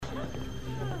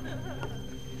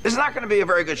This is not going to be a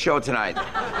very good show tonight.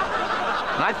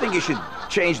 And I think you should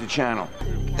change the channel.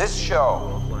 This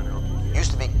show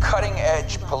used to be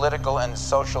cutting-edge political and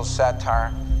social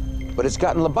satire, but it's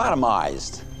gotten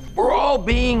lobotomized. We're all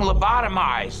being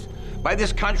lobotomized by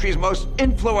this country's most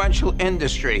influential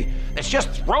industry that's just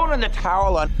thrown in the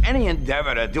towel on any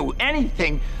endeavor to do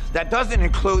anything that doesn't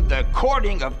include the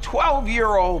courting of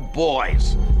 12-year-old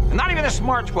boys. And not even the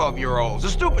smart 12-year-olds, the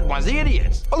stupid ones, the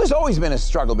idiots. Well, there's always been a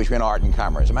struggle between art and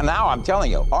commerce. I mean, now I'm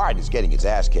telling you, art is getting its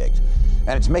ass kicked.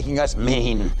 And it's making us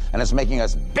mean, and it's making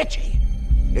us bitchy.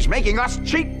 It's making us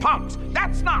cheap punks.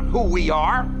 That's not who we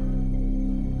are.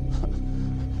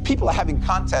 People are having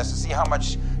contests to see how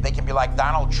much they can be like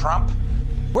Donald Trump.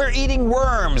 We're eating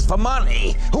worms for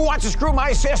money. Who wants to screw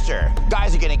my sister?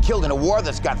 Guys are getting killed in a war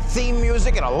that's got theme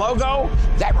music and a logo.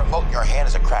 That remote in your hand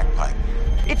is a crack pipe.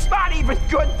 It's not even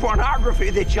good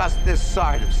pornography. They're just this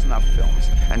side of snuff films.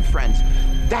 And friends,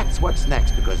 that's what's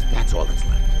next, because that's all that's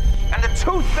left. And the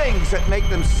two things that make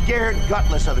them scared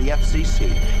gutless are the FCC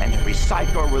and every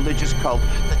psycho-religious cult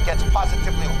that gets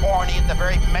positively horny at the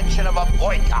very mention of a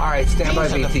boycott. All right, stand by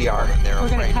VTR. We're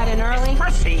going to cut in early. It's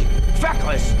prissy,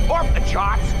 feckless,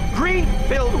 off-the-charts,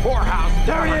 greed-filled whorehouse.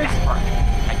 There it is.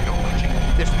 And you're watching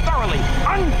this thoroughly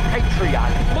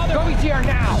unpatriotic. Go VTR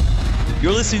now.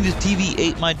 You're listening to TV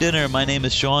Ate My Dinner. My name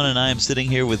is Sean, and I am sitting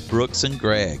here with Brooks and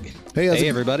Greg. Hey,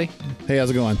 everybody. Hey, how's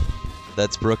it going?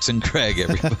 That's Brooks and Craig,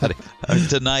 everybody.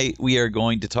 Tonight we are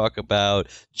going to talk about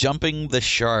jumping the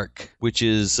shark, which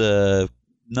is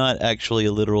not actually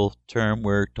a literal term.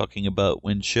 We're talking about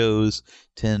when shows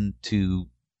tend to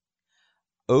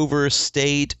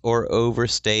overstate or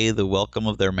overstay the welcome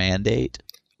of their mandate.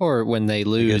 Or when they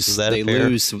lose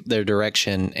lose their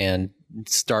direction and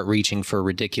start reaching for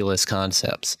ridiculous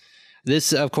concepts.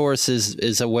 This, of course,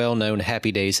 is a well-known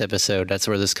Happy Days episode. That's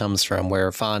where this comes from, where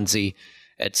Fonzie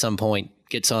at some point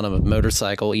gets on a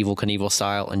motorcycle, Evel Knievel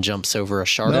style, and jumps over a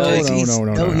shark tank.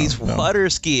 No, he's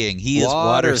water skiing. He is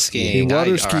water skiing. He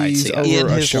water skis over in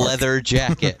his shark. leather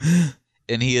jacket.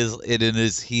 And he is in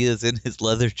his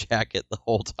leather jacket the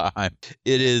whole time.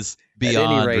 It is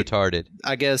beyond retarded.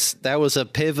 I guess that was a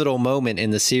pivotal moment in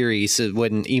the series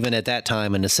when, even at that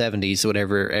time in the 70s,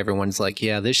 whatever, everyone's like,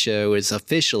 yeah, this show is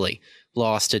officially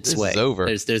lost its way. It's over.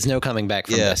 There's no coming back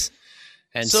from this.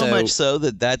 And so much so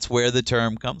that's where the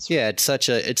term comes from. Yeah, it's such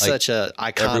a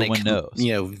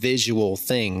iconic, visual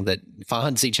thing that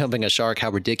Fonzie jumping a shark, how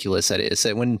ridiculous that is.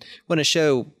 That when a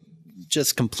show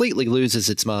just completely loses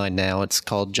its mind now, it's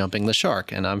called jumping the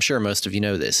shark. And I'm sure most of you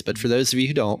know this, but for those of you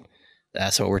who don't,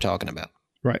 that's what we're talking about.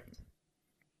 Right.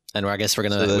 And I guess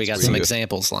we got some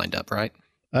examples lined up, right?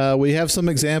 We have some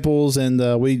examples,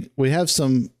 and we have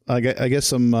some, I guess,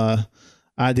 some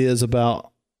ideas about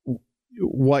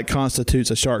what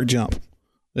constitutes a shark jump,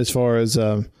 as far as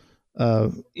there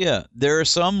are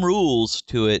some rules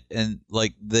to it, and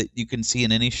like that you can see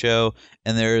in any show,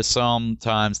 and there are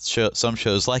sometimes some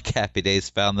shows like Happy Days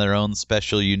found their own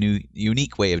special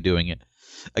unique way of doing it.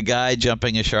 A guy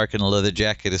jumping a shark in a leather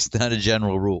jacket is not a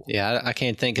general rule. Yeah, I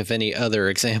can't think of any other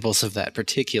examples of that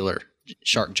particular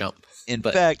shark jump. In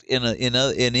fact, in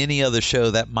any other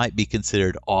show that might be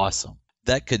considered awesome.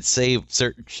 That could save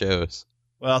certain shows.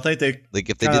 Well, I think they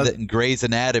if they did that in Grey's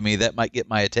Anatomy, that might get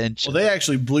my attention. Well, they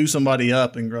actually blew somebody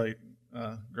up in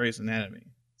Grey's Anatomy.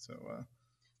 So,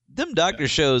 them doctor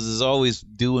shows is always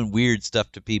doing weird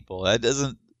stuff to people. That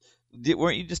doesn't.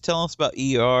 Weren't you just telling us about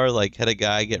ER? Like, had a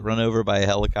guy get run over by a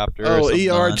helicopter? Oh,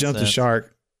 or ER jumped a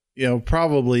shark.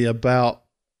 Probably about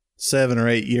 7 or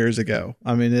 8 years ago.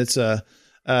 I mean, it's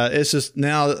just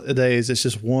nowadays it's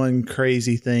just one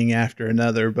crazy thing after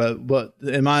another. But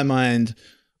in my mind,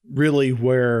 really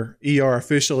where ER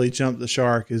officially jumped the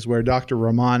shark is where Dr.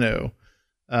 Romano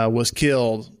was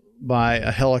killed by a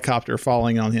helicopter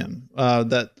falling on him.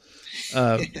 That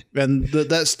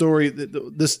story,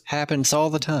 this happens all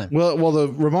the time. Well, the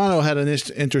Romano had an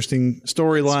interesting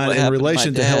storyline in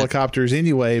relation to helicopters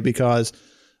anyway, because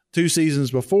 2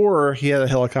 seasons before he had a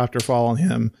helicopter fall on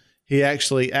him, he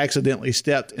actually accidentally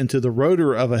stepped into the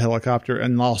rotor of a helicopter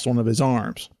and lost one of his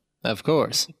arms. Of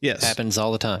course. Yes. Happens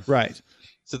all the time. Right.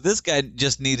 So this guy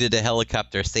just needed a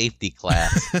helicopter safety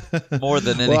class more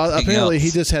than anything well, apparently else.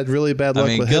 he just had really bad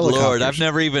luck with helicopters. Good Lord, I've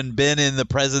never even been in the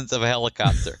presence of a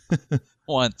helicopter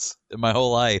once in my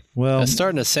whole life. Well, it's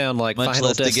starting to sound like much Final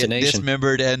less Destination. To get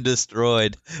dismembered and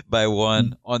destroyed by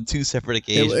one on 2 separate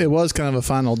occasions. It was kind of a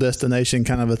Final Destination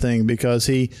kind of a thing, because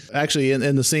he actually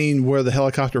in the scene where the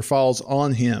helicopter falls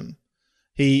on him,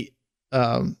 he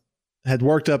had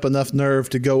worked up enough nerve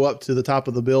to go up to the top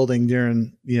of the building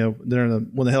when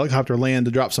the helicopter landed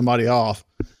to drop somebody off.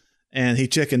 And he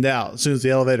chickened out. As soon as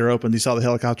the elevator opened, he saw the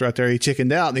helicopter out there. He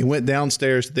chickened out and he went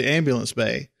downstairs to the ambulance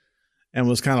bay and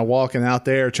was kind of walking out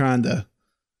there trying to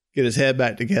get his head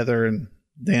back together, and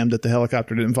damned that the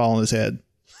helicopter didn't fall on his head.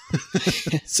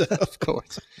 So, of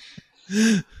course.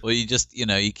 Well,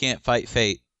 you can't fight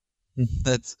fate.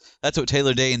 That's what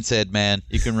Taylor Dane said, man.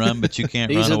 You can run, but you can't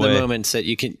run away. These are the moments that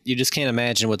you just can't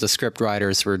imagine what the script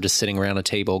writers were just sitting around a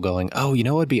table going, oh, you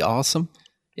know what would be awesome?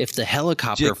 If the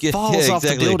helicopter falls off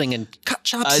the building and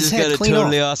chops his head clean off. I just got a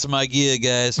totally awesome idea,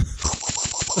 guys.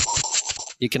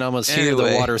 You can almost hear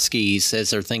the water skis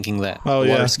as they're thinking that. Oh,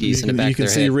 water skis in the back of their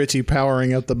head. You can see Richie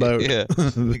powering up the boat. Yeah,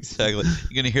 exactly.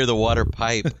 You're going to hear the water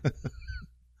pipe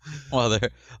while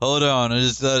they're, hold on, I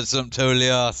just thought of something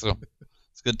totally awesome.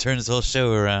 It's going to turn this whole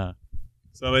show around.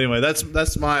 So anyway,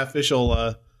 that's my official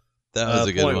that was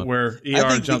a good point one. Where ER I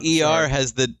think jumped the ER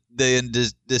has the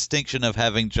distinction of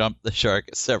having jumped the shark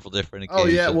at several different occasions. Oh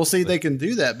yeah, well, see, they can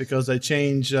do that because they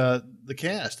change the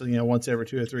cast. Once every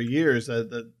 2 or 3 years.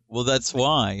 Well, that's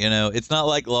why. It's not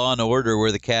like Law and Order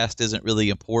where the cast isn't really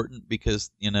important because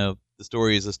the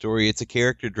story is a story. It's a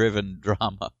character-driven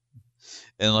drama,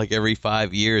 and like every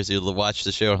 5 years you'll watch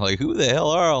the show and like, who the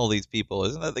hell are all these people?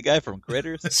 Isn't that the guy from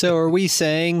Critters? So are we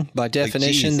saying by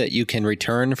definition that you can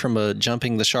return from a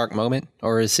jumping the shark moment,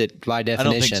 or is it by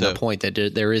definition a point that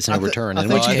there is no return? I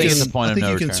think it's the point of no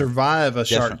you return. can survive a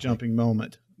shark jumping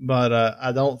moment, but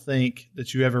I don't think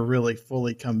that you ever really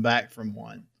fully come back from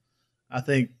one. I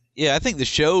think the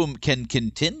show can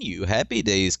continue. Happy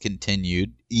Days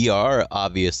continued. ER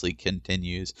obviously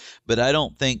continues, but I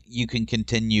don't think you can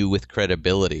continue with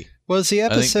credibility. Was the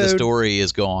episode? I think the story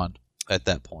is gone at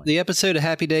that point. The episode of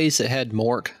Happy Days that had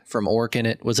Mork from Ork in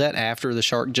it, was that after the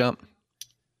shark jump?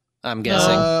 I'm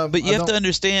guessing. But you have to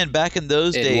understand, back in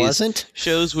those days,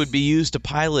 shows would be used to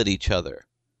pilot each other.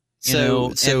 So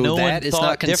that is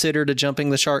not considered a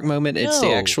jumping the shark moment. It's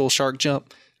the actual shark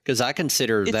jump. Because I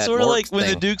consider that it's sort of like when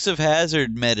the Dukes of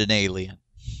Hazzard met an alien,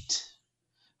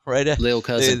 right? Lil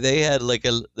Cousin. They had like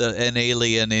an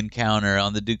alien encounter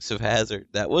on the Dukes of Hazzard.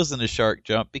 That wasn't a shark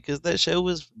jump because that show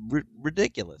was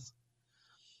ridiculous.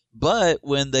 But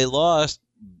when they lost,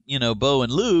 Bo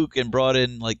and Luke and brought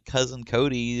in like Cousin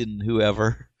Cody and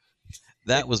whoever,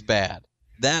 that was bad.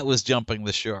 That was jumping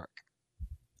the shark.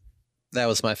 That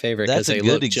was my favorite because they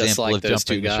looked just like those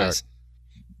two guys.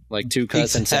 Like two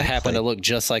cousins that happen to look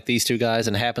just like these two guys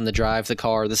and happen to drive the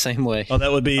car the same way. Oh, that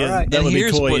would be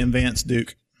Coy and Vance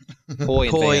Duke. Coy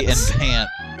and Vance.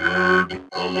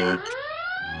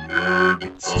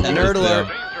 Nerd alert.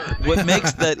 What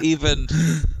makes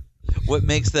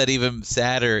that even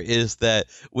sadder is that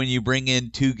when you bring in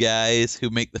two guys who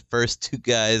make the first two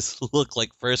guys look like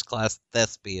first class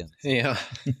thespians. Yeah.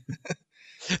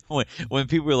 when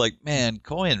people are like, man,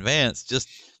 Coy and Vance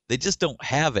they just don't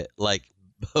have it like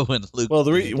Bo and Luke.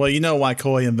 Well, you know why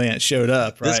Coy and Vance showed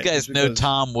up, right? This guy's no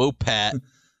Tom Wopat. The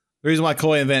reason why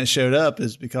Coy and Vance showed up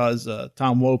is because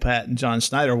Tom Wopat and John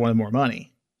Snyder wanted more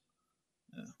money.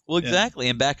 Well, exactly.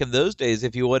 And back in those days,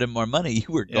 if you wanted more money,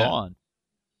 you were gone.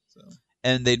 So.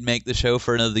 And they'd make the show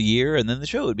for another year, and then the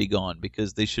show would be gone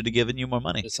because they should have given you more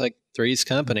money. It's like Three's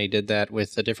Company did that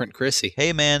with a different Chrissy.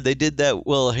 Hey, man, they did that.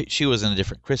 Well, she wasn't a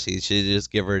different Chrissy. She just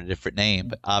give her a different name,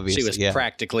 but obviously, she was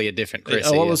practically a different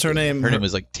Chrissy. What was her name? Her name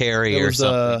was like Terry or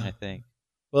something, I think.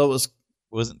 Well,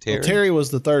 wasn't Terry. Well, Terry was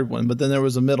the third one, but then there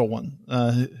was a middle one.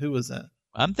 Who was that?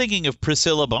 I'm thinking of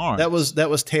Priscilla Barnes. That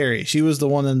was Terry. She was the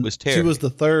one. She was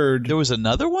the third. There was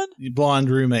another one?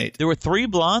 Blonde roommate. There were 3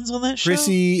 blondes on that show?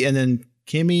 Chrissy and then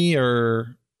Kimmy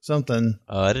or something.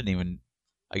 Oh,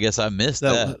 I guess I missed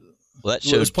that. Well, that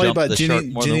show was played by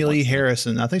Jenny Lee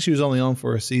Harrison. I think she was only on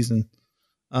for a season.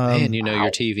 Man, you know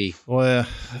your TV. Well,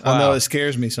 I know it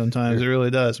scares me sometimes. It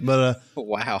really does. But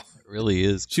wow, it really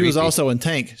is. She was also in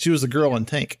Tank. She was the girl in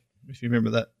Tank. If you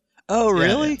remember that. Oh,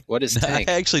 really? Yeah. What is Tank?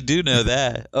 I actually do know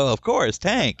that. Oh, of course,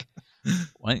 Tank.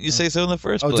 Why didn't you say so in the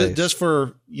first place? Just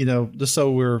for just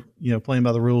so we're playing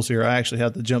by the rules here. I actually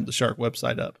have the Jump the Shark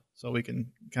website up so we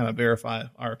can kind of verify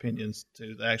our opinions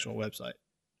to the actual website.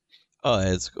 Oh,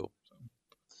 that's cool.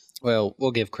 Well,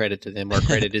 we'll give credit to them where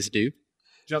credit is due.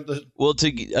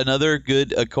 Another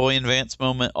good Coy and Vance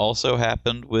moment also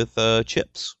happened with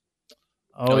Chips.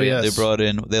 Oh yes,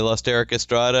 they lost Eric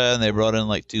Estrada and they brought in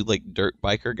like 2 like dirt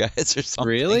biker guys or something.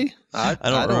 Really? I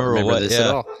don't remember this at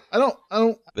all. I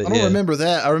don't remember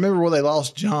that. I remember where they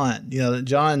lost John. That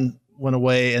John went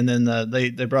away, and then they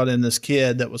brought in this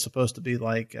kid that was supposed to be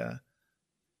like the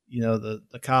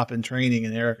cop in training,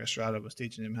 and Eric Estrada was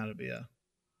teaching him how to be a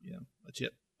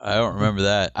chip. I don't remember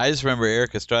that. I just remember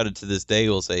Eric Estrada to this day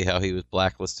will say how he was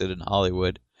blacklisted in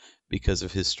Hollywood because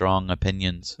of his strong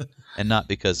opinions and not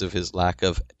because of his lack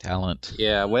of talent,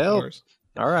 Yeah, well,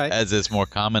 all right. as is more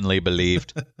commonly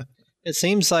believed. It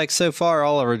seems like so far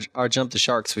all of our Jump the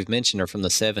Sharks we've mentioned are from the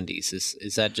 70s.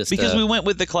 Is that just Because we went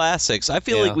with the classics. I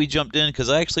feel Yeah. like we jumped in because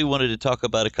I actually wanted to talk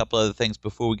about a couple other things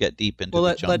before we got deep into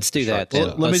the Jump let's the do that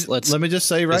Shark then. stuff. Let me just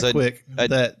say right quick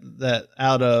that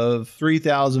out of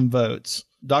 3,000 votes,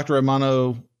 Dr.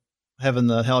 Romano having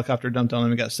the helicopter dumped on him,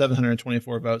 he got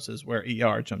 724 votes is where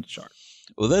ER jumped the shark.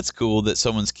 Well, that's cool that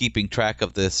someone's keeping track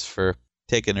of this for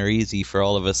taking her easy for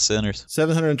all of us sinners.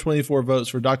 724 votes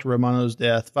for Dr. Romano's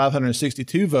death,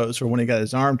 562 votes for when he got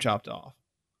his arm chopped off.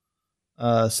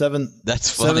 That's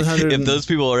funny. If those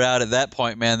people were out at that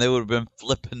point, man, they would have been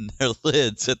flipping their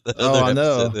lids at the other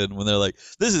episode then when they're like,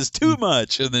 this is too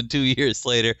much. And then 2 years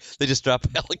later, they just drop a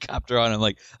helicopter on him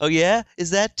like, oh, yeah? Is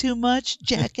that too much,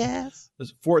 jackass?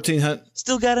 1,400.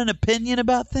 Still got an opinion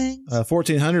about things?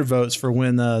 1,400 votes for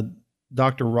when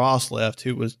Dr. Ross left,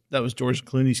 that was George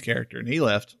Clooney's character, and he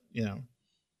left,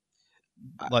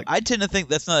 I tend to think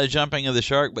that's not a jumping of the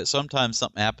shark, but sometimes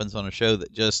something happens on a show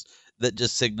that just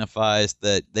signifies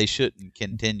that they shouldn't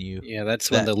continue. Yeah, that's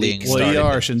when the leak started.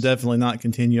 started. ER should definitely not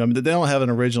continue. I mean, they don't have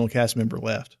an original cast member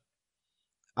left.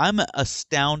 I'm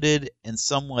astounded and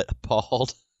somewhat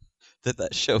appalled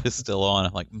that show is still on.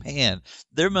 I'm like, man,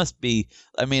 there must be.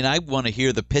 I mean, I want to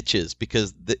hear the pitches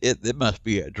because it must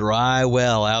be a dry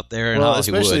well out there in Hollywood.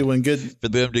 Especially when for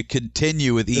them to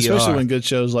continue with ER. Especially when good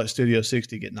shows like Studio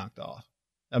 60 get knocked off.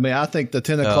 I mean, I think the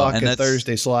 10 o'clock and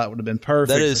Thursday slot would have been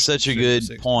perfect. That is such a good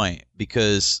point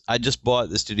because I just bought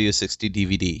the Studio 60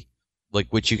 DVD,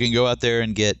 which you can go out there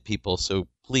and get, people. So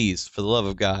please, for the love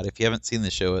of God, if you haven't seen the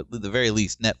show, at the very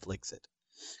least, Netflix it.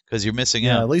 Because you're missing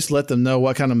out. At least let them know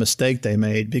what kind of mistake they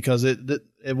made because it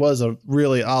was a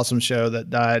really awesome show that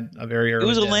died a very early. It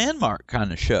was death. a landmark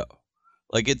kind of show.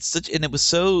 And it was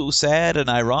so sad and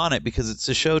ironic because it's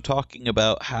a show talking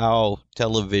about how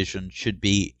television should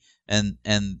be and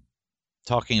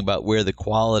talking about where the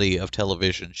quality of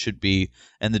television should be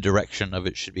and the direction of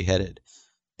it should be headed.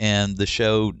 And the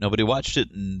show, nobody watched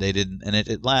it and they didn't, and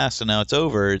it lasts and now it's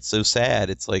over. It's so sad.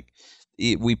 It's like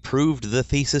we proved the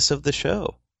thesis of the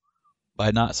show by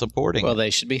not supporting Well, they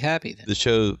should be happy then. the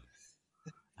show.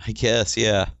 I guess,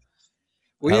 yeah.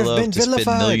 We I have love been to spend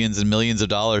vilified. millions and millions of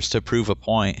dollars to prove a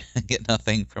point and get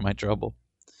nothing for my trouble.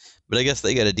 But I guess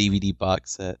they got a DVD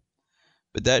box set.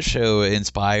 But that show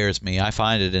inspires me. I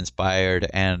find it inspired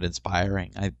and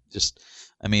inspiring.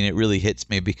 It really hits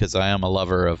me because I am a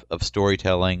lover of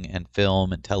storytelling and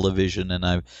film and television, and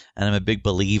I'm a big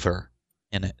believer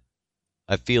in it.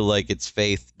 I feel like it's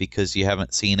faith because you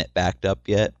haven't seen it backed up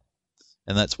yet.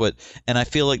 And I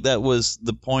feel like that was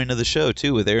the point of the show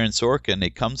too with Aaron Sorkin.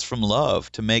 It comes from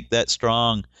love to make that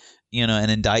strong, an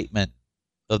indictment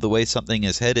of the way something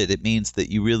is headed. It means that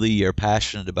you really are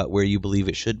passionate about where you believe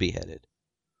it should be headed.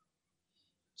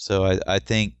 So I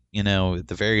think, at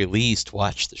the very least,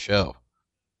 watch the show.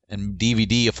 And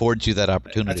DVD affords you that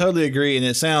opportunity. I totally agree. And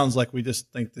it sounds like we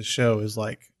just think the show is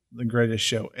like the greatest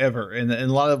show ever. And in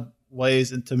a lot of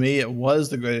ways, and to me, it was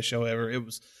the greatest show ever.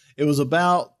 It was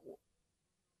about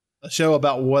a show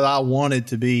about what I wanted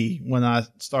to be when I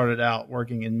started out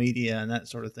working in media and that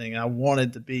sort of thing. I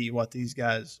wanted to be what these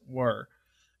guys were.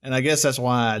 And I guess that's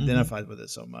why I identified with it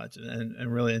so much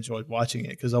and really enjoyed watching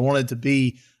it because I wanted to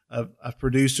be a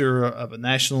producer of a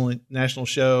national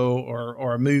show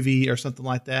or a movie or something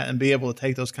like that and be able to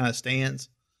take those kind of stands.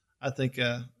 I think,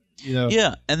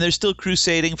 Yeah, and they're still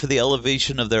crusading for the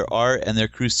elevation of their art and they're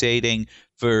crusading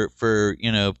for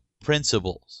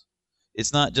principles.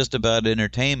 It's not just about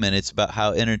entertainment. It's about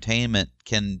how entertainment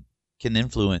can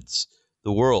influence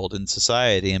the world and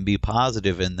society and be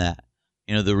positive in that.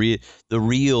 The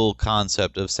real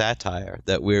concept of satire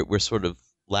that we're sort of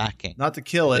lacking. Not to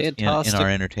kill it in our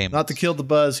entertainment. Not to kill the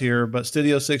buzz here, but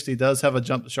Studio 60 does have a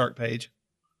Jump the Shark page.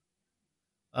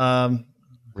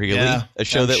 Really? Yeah. A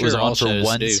show that was on for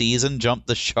one season, Jump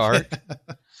the Shark?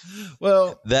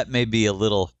 Well, that may be a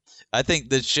little. I think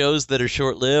the shows that are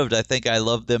short-lived, I think I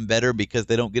love them better because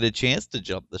they don't get a chance to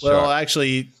jump the shark. Well,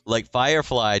 actually, like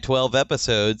Firefly, 12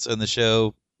 episodes and the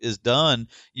show is done,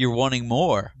 you're wanting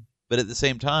more. But at the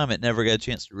same time, it never got a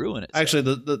chance to ruin it. Actually,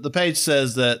 the page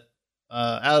says that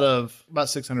out of about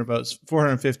 600 votes,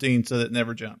 415 said it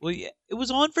never jumped. Well, yeah, it was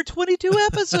on for 22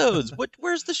 episodes.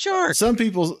 Where's the shark? Some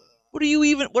people. What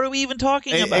are we even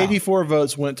talking about? 84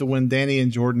 votes went to when Danny and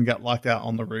Jordan got locked out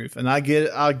on the roof, and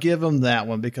I'll give them that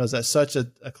one because that's such a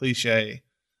cliche,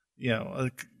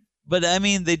 But I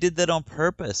mean, they did that on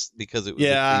purpose because it was a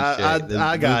cliche.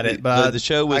 I got it, but the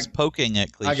show was poking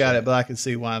at cliche. I got it, but I can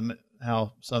see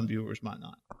how some viewers might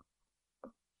not.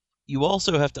 you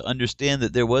also have to understand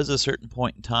that there was a certain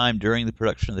point in time during the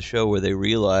production of the show where they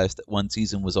realized that one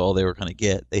season was all they were going to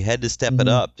get. They had to step it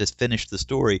up to finish the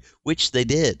story, which they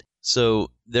did.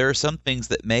 So there are some things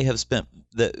that may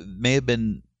have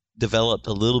been developed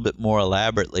a little bit more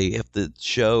elaborately if the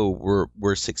show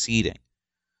were succeeding.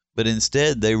 But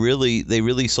instead, they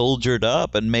really soldiered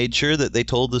up and made sure that they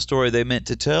told the story they meant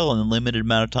to tell in the limited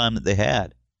amount of time that they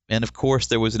had. And of course,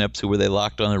 there was an episode where they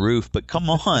locked on the roof. But come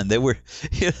on, they were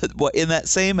in that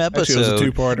same episode. Actually, it was a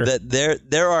two-parter. That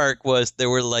their arc was there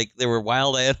were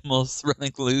wild animals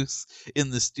running loose in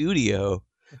the studio.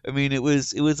 I mean, it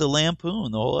was a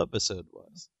lampoon. The whole episode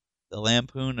was the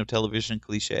lampoon of television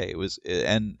cliche. It was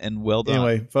and well done.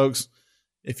 Anyway, folks,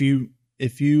 if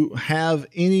you have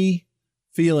any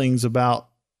feelings about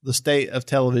the state of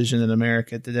television in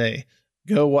America today,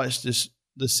 go watch this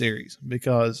series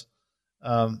because.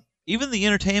 Even the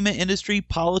entertainment industry,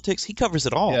 politics, he covers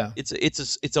it all. Yeah.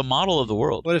 It's a model of the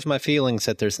world. What if my feelings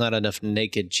that there's not enough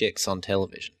naked chicks on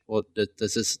television? Well,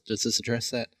 does this address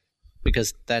that?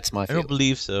 Because that's my feeling. I don't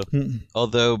believe so.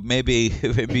 Although maybe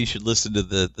you should listen to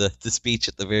the speech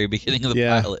at the very beginning of the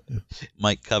pilot. It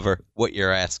might cover what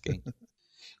you're asking.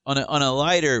 On a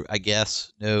lighter, I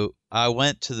guess, note, I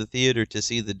went to the theater to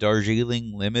see the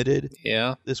Darjeeling Limited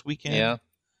this weekend. Yeah.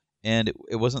 And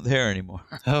it wasn't there anymore.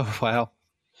 Oh, wow.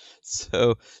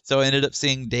 So I ended up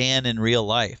seeing Dan in Real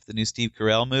Life, the new Steve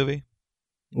Carell movie.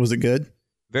 Was it good?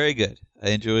 Very good. I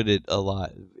enjoyed it a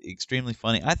lot. Extremely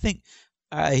funny. I think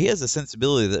he has a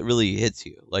sensibility that really hits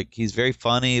you. Like, he's very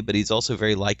funny, but he's also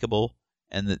very likable.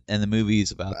 And the movie is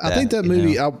about that. I think that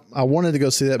movie, I wanted to go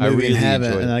see that movie and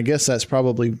haven't, and I guess that's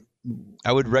probably...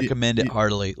 I would recommend it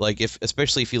heartily. Like,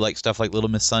 especially if you like stuff like Little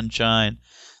Miss Sunshine,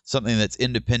 something that's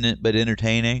independent but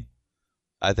entertaining.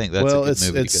 I think that's a good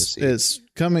movie to go see.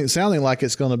 It's sounding like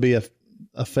it's going to be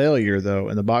a failure though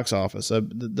in the box office.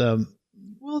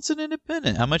 Well, it's an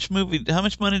independent. How much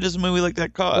money does a movie like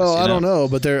that cost? Well, I don't know,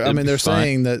 but they're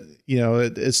saying that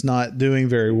it's not doing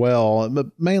very well, but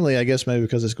mainly I guess maybe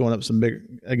because it's going up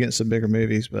against some bigger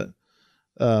movies. But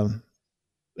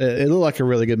it looked like a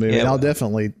really good movie, and I'll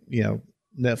definitely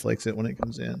Netflix it when it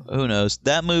comes in. Who knows?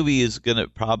 That movie is going to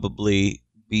probably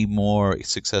be more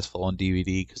successful on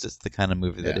DVD because it's the kind of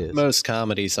movie that is. Most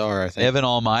comedies are, I think. Evan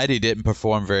Almighty didn't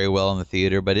perform very well in the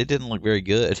theater, but it didn't look very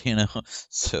good,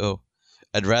 So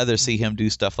I'd rather see him do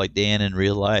stuff like Dan in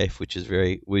Real Life, which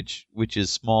is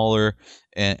smaller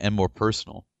and more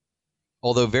personal.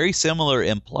 Although very similar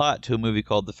in plot to a movie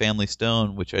called The Family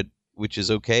Stone, which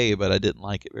is okay, but I didn't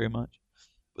like it very much.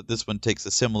 But this one takes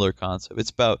a similar concept. It's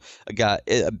about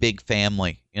a big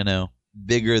family,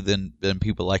 bigger than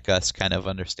people like us kind of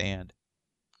understand,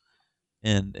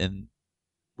 and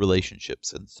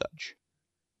relationships and such.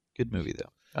 Good movie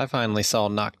though. I finally saw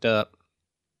Knocked Up.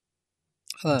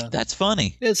 That's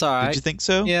funny. It's all right. Did you think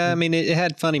so? Yeah, I mean it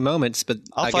had funny moments, but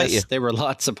I guess there were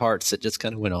lots of parts that just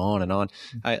kind of went on and on.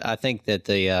 I think that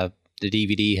the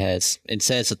DVD it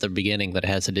says at the beginning that it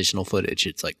has additional footage.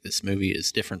 It's like this movie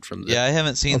is different from the... Yeah, I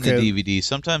haven't seen the DVD.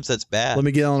 Sometimes that's bad. Let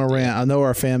me get on a rant. I know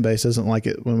our fan base doesn't like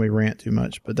it when we rant too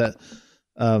much, but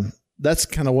that's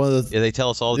kind of one of the... Yeah, they tell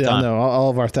us all the time. I know,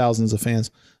 all of our thousands of fans.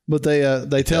 But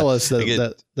they tell us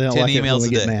that they don't like it when we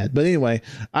get mad. But anyway,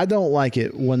 I don't like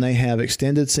it when they have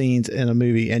extended scenes in a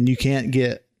movie and you can't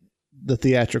get the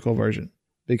theatrical version,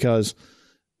 because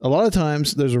a lot of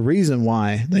times there's a reason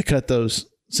why they cut those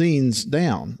scenes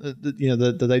down,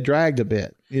 that they dragged a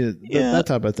bit, that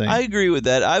type of thing. I agree with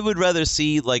that. I would rather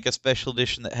see like a special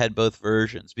edition that had both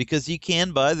versions, because you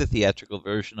can buy the theatrical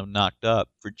version of Knocked Up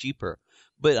for cheaper.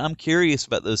 But I'm curious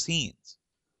about those scenes.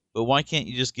 But why can't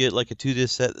you just get like a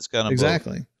 2-disc set that's got them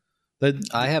exactly?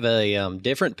 I have a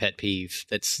different pet peeve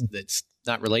that's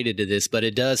not related to this, but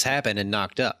it does happen in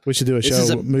Knocked Up. We should do a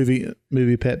show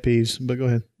movie pet peeves. But go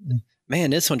ahead.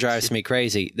 Man, this one drives me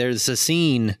crazy. There's a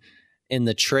scene in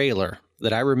the trailer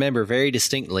that I remember very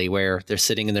distinctly where they're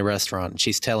sitting in the restaurant and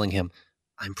she's telling him,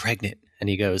 "I'm pregnant." And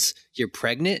he goes, "You're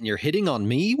pregnant and you're hitting on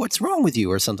me? What's wrong with you?"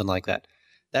 Or something like that.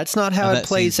 That's not how it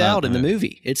plays out in the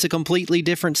movie. It's a completely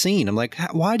different scene. I'm like,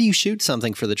 why do you shoot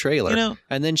something for the trailer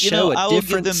and then show a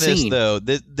different scene? This, though.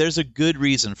 There's a good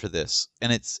reason for this,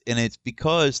 and it's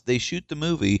because they shoot the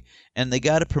movie and they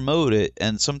got to promote it,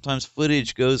 and sometimes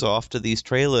footage goes off to these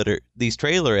trailer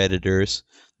editors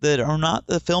that are not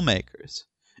the filmmakers,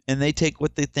 and they take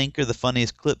what they think are the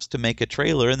funniest clips to make a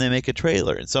trailer, and they make a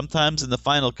trailer. And sometimes in the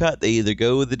final cut, they either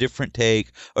go with a different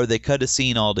take or they cut a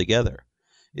scene altogether.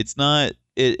 It's not.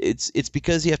 It's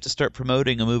because you have to start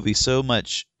promoting a movie so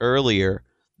much earlier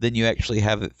than you actually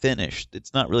have it finished.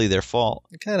 It's not really their fault.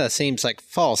 It kind of seems like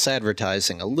false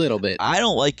advertising a little bit. I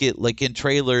don't like it like in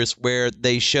trailers where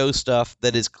they show stuff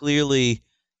that is clearly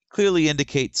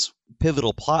indicates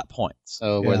pivotal plot points.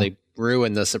 Oh, where they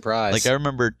ruin the surprise. Like I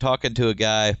remember talking to a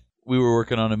guy, we were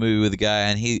working on a movie with a guy,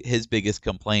 and his biggest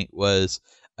complaint was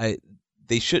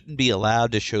they shouldn't be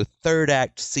allowed to show third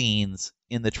act scenes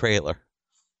in the trailer.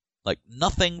 Like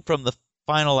nothing from the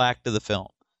final act of the film.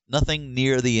 Nothing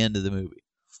near the end of the movie.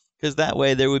 Because that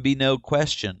way there would be no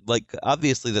question. Like,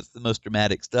 obviously, that's the most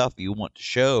dramatic stuff you want to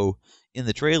show in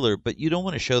the trailer, but you don't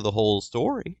want to show the whole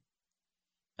story.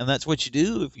 And that's what you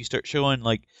do if you start showing,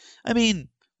 like, I mean,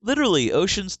 literally,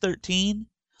 Ocean's 13,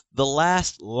 the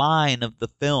last line of the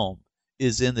film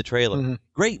is in the trailer. Mm-hmm.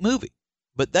 Great movie.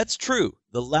 But that's true.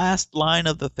 The last line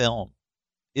of the film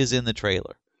is in the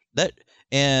trailer.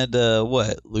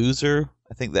 Loser?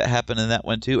 I think that happened in that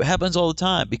one, too. It happens all the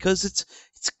time because it's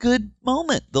a good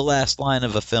moment, the last line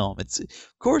of a film. Of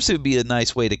course, it would be a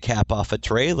nice way to cap off a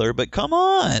trailer, but come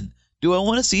on. Do I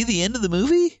want to see the end of the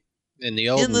movie? In the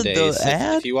olden days,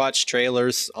 if you watch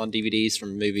trailers on DVDs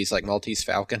from movies like Maltese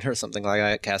Falcon or something like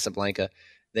that, Casablanca,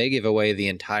 they give away the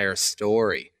entire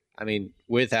story. I mean,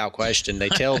 without question, they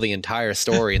tell the entire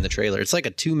story in the trailer. It's like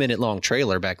a 2-minute long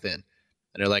trailer back then.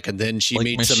 And they're like, and then she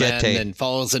meets Machete. A man and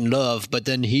falls in love, but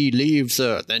then he leaves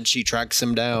her. Then she tracks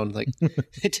him down. Like,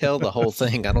 they tell the whole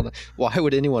thing. I don't know. Why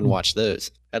would anyone watch those?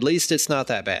 At least it's not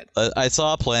that bad. I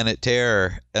saw Planet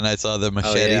Terror, and I saw the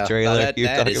Machete trailer.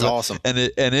 That is awesome. And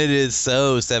it is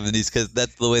so 70s, because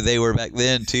that's the way they were back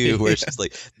then, too, where it's just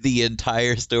like the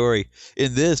entire story.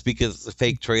 In this, because it's a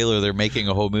fake trailer, they're making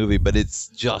a whole movie, but it's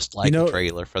just like a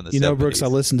trailer from the 70s. You know, Brooks, I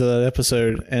listened to that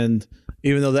episode, and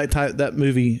even though that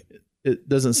movie... it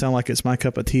doesn't sound like it's my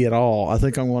cup of tea at all. I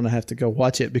think I'm going to have to go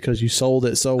watch it because you sold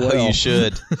it so well. Oh, you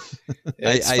should.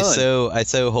 I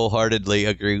so wholeheartedly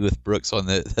agree with Brooks on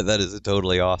that. That is a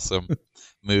totally awesome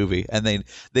movie. And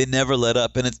they never let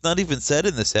up. And it's not even set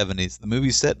in the 70s. The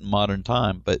movie's set in modern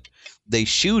time, but they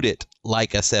shoot it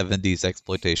like a 70s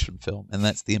exploitation film. And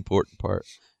that's the important part.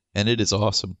 And it is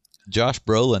awesome. Josh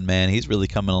Brolin, man, he's really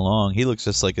coming along. He looks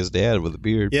just like his dad with a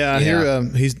beard. Yeah, I hear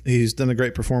he's done a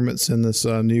great performance in this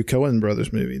new Coen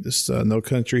Brothers movie, this No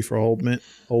Country for Old Men.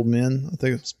 I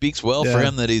think it speaks well for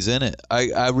him that he's in it.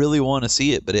 I really want to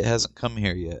see it, but it hasn't come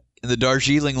here yet. And the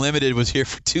Darjeeling Limited was here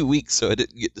for 2 weeks, so I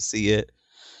didn't get to see it,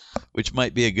 which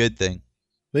might be a good thing.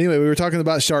 But anyway, we were talking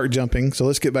about shark jumping, so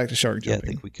let's get back to shark jumping. Yeah, I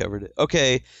think we covered it.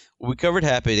 Okay, we covered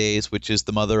Happy Days, which is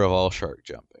the mother of all shark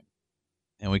jumping.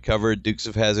 And we covered Dukes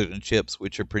of Hazzard and Chips,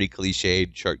 which are pretty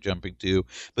cliched, shark jumping too.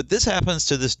 But this happens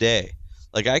to this day.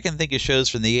 Like, I can think of shows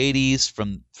from the 80s,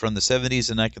 from the 70s,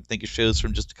 and I can think of shows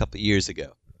from just a couple of years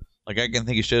ago. Like, I can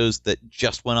think of shows that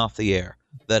just went off the air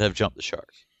that have jumped the shark.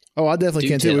 Oh, I definitely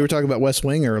can too. We were talking about West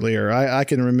Wing earlier. I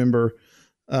can remember,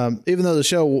 even though the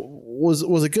show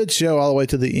was a good show all the way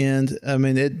to the end, I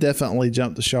mean, it definitely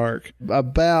jumped the shark.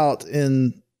 About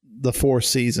in the 4th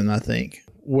season, I think,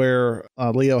 where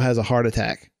Leo has a heart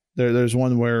attack. There's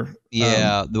one where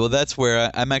well, that's where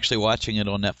I'm actually watching it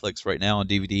on Netflix right now on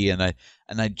DVD,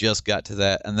 and I just got to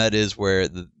that, and that is where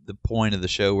the point of the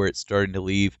show where it's starting to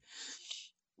leave.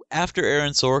 After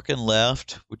Aaron Sorkin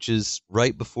left, which is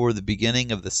right before the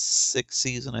beginning of the 6th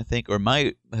season, I think, or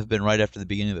might have been right after the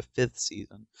beginning of the 5th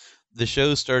season, the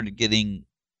show started getting,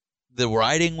 the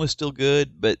writing was still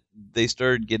good, but they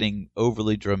started getting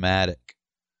overly dramatic.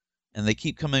 And they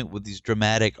keep coming up with these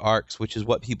dramatic arcs, which is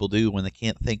what people do when they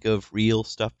can't think of real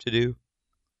stuff to do.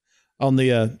 On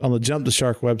the Jump the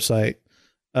Shark website,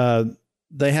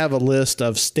 they have a list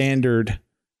of standard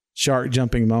shark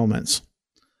jumping moments.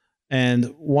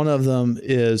 And one of them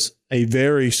is a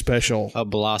very special... A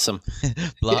Blossom.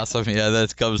 Blossom, yeah,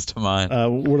 that comes to mind.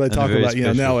 Where they talk about,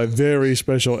 now a very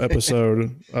special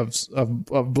episode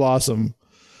of Blossom.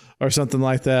 Or something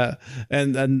like that,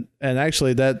 and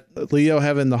actually, that Leo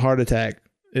having the heart attack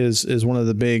is one of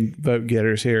the big vote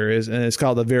getters here. And it's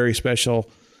called a very special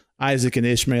Isaac and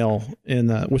Ishmael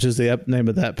which is the name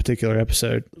of that particular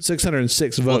episode.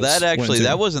 606 votes. Well,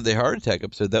 that wasn't the heart attack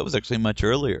episode. That was actually much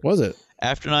earlier. Was it?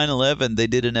 After 9/11, they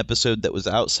did an episode that was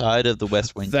outside of the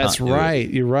West Wing. That's right.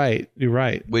 You're right.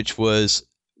 Which was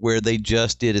where they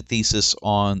just did a thesis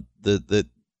on the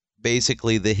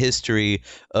basically the history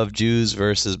of Jews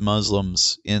versus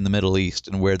Muslims in the Middle East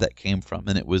and where that came from.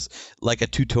 And it was like a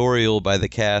tutorial by the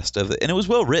cast of it. And it was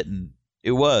well written.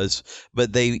 It was.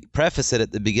 But they preface it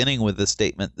at the beginning with the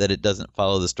statement that it doesn't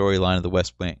follow the storyline of the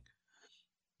West Wing.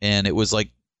 And it was like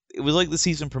the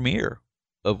season premiere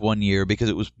of one year because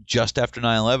it was just after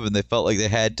 9/11. They felt like they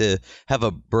had to have a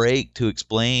break to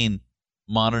explain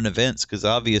modern events, because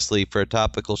obviously for a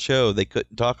topical show, they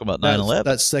couldn't talk about 9/11.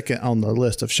 That's second on the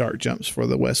list of shark jumps for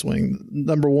the West Wing.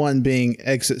 Number one being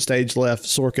exit stage left,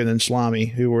 Sorkin and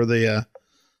Schlamy, who were the,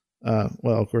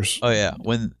 of course. Oh yeah,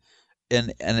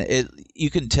 and it, you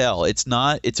can tell it's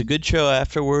a good show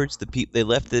afterwards. They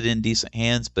left it in decent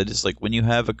hands, but it's like when you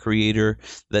have a creator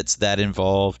that's that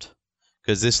involved,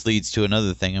 because this leads to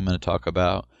another thing I'm going to talk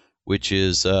about, which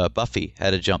is Buffy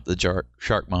had a jump the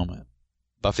shark moment.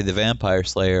 Buffy the Vampire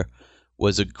Slayer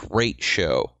was a great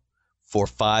show for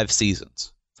 5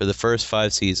 seasons, for the first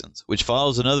 5 seasons, which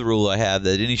follows another rule I have,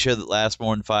 that any show that lasts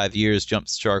more than 5 years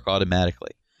jumps the shark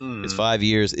automatically. Because 5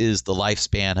 years is the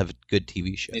lifespan of a good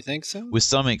TV show. You think so? With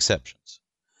some exceptions.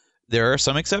 There are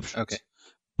some exceptions. Okay.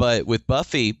 But with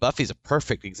Buffy's a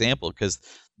perfect example, because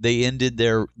they ended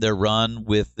their run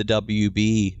with the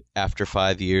WB after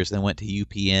 5 years and went to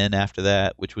UPN after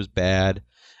that, which was bad.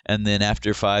 And then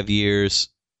after 5 years,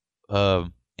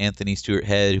 Anthony Stewart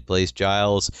Head, who plays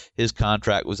Giles, his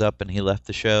contract was up and he left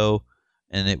the show.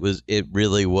 And it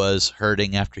really was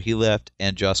hurting after he left.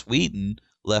 And Joss Whedon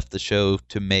left the show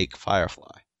to make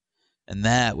Firefly. And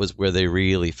that was where they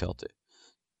really felt it.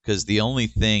 Because the only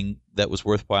thing that was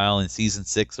worthwhile in season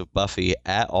 6 of Buffy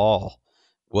at all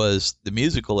was the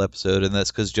musical episode, and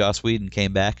that's because Joss Whedon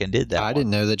came back and did that. I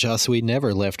didn't know that Joss Whedon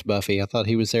ever left Buffy. I thought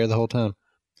he was there the whole time.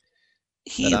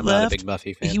 I'm not a big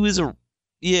Buffy fan. He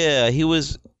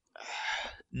was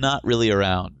not really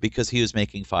around because he was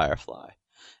making Firefly.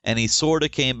 And he sort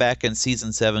of came back in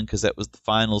season 7 because that was the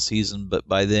final season, but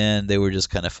by then they were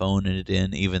just kind of phoning it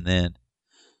in even then.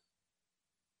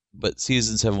 But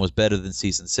season 7 was better than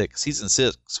season 6. Season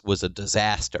 6 was a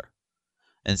disaster.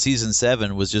 And season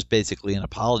 7 was just basically an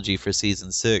apology for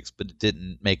season 6, but it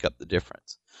didn't make up the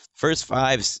difference. First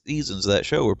 5 seasons of that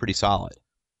show were pretty solid.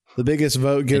 The biggest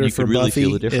vote getter for really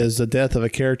Buffy is the death of a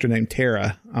character named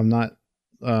Tara. I'm not...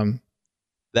 that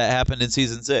happened in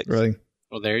season 6. Really?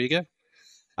 Well, there you go.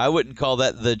 I wouldn't call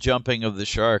that the jumping of the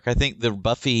shark. I think the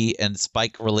Buffy and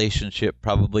Spike relationship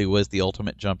probably was the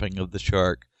ultimate jumping of the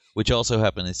shark, which also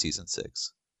happened in season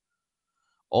 6.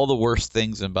 All the worst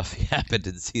things in Buffy happened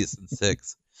in season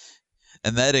 6.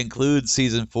 And that includes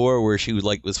season 4, where she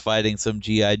was fighting some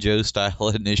G.I. Joe style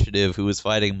initiative who was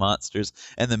fighting monsters,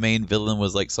 and the main villain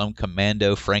was like some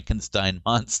commando Frankenstein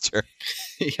monster.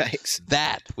 Yikes.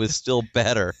 That was still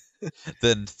better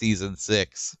than season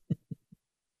 6.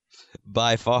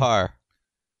 By far.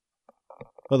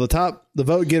 Well, the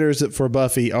vote getters for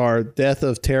Buffy are death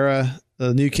of Tara,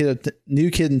 a new kid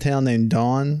in town named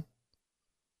Dawn,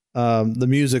 the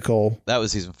musical. That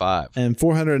was season 5. And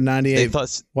 498.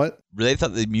 What? They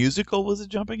thought the musical was a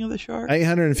jumping of the shark?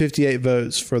 858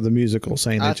 votes for the musical,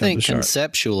 saying they I jumped think the shark.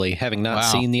 conceptually, having not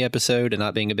seen the episode and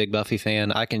not being a big Buffy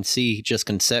fan, I can see just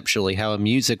conceptually how a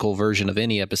musical version of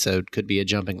any episode could be a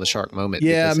jumping the shark moment.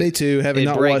 Yeah, me too. Having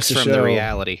not watched the show, from the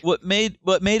reality. What made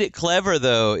it clever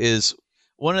though is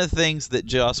one of the things that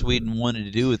Joss Whedon wanted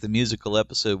to do with the musical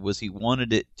episode was he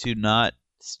wanted it to not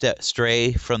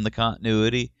stray from the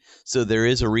continuity. So there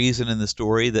is a reason in the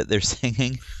story that they're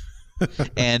singing.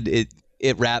 And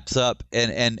it wraps up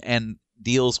and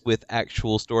deals with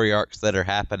actual story arcs that are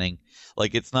happening.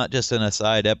 Like, it's not just an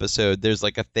aside episode. There's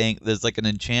like an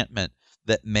enchantment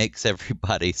that makes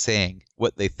everybody sing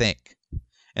what they think.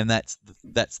 And that's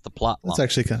the plot line. That's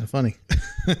actually kind of funny.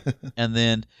 And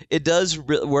then it does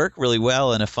work really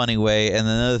well in a funny way. And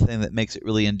another thing that makes it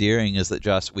really endearing is that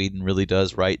Joss Whedon really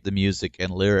does write the music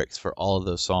and lyrics for all of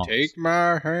those songs. Take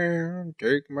my hand,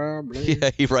 take my blade. Yeah,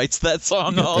 he writes that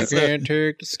song also. You can't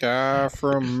take the sky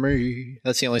from me.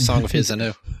 That's the only song of his I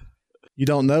know. You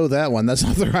don't know that one. That's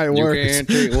not the right words.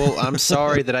 Well, I'm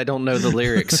sorry that I don't know the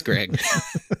lyrics, Greg.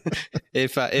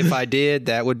 If I did,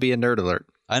 that would be a nerd alert.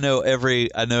 I know every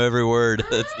word.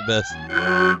 That's the best.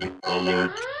 Nerd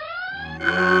alert.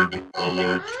 Nerd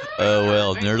alert. Oh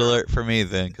well, nerd alert for me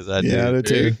then, because I do. Yeah, I do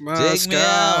too. Take my Take sky, me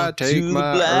out take to the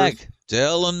my black, earth.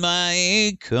 telling my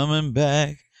ain't coming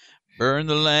back. Burn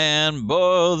the land,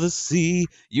 boil the sea.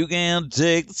 You can't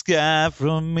take the sky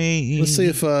from me. Let's see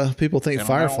if people think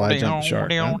Firefly jumped the shark.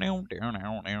 Huh?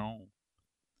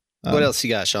 What else you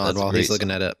got, Sean, That's a while great he's looking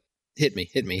that up? Hit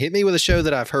me with a show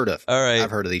that I've heard of. All right.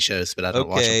 I've heard of these shows, but I don't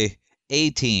watch them. Okay,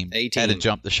 A-Team had to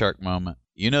jump the shark moment.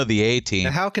 You know the A-Team.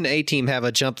 Now, how can A-Team have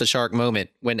a jump the shark moment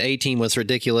when A-Team was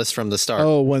ridiculous from the start?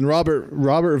 Oh, when Robert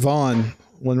Vaughn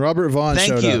showed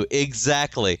Thank you. up.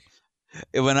 Exactly.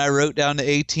 When I wrote down the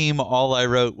A-Team, all I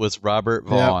wrote was Robert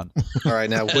Vaughn. Yep. All right,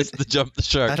 now That's the jump the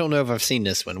shark. I don't know if I've seen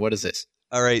this one. What is this?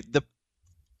 All right,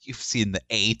 you've seen the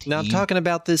A-Team. Now I'm talking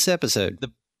about this episode.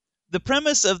 the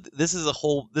premise of this is a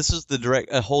whole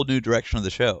new direction of the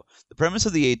show. The premise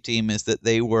of the A-Team is that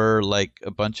they were like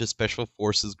a bunch of special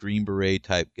forces Green Beret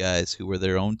type guys who were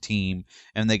their own team,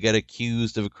 and they got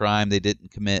accused of a crime they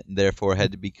didn't commit and therefore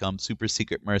had to become super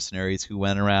secret mercenaries who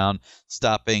went around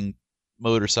stopping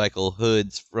motorcycle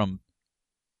hoods from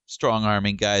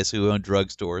strong-arming guys who own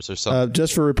drugstores or something.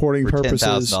 Just for reporting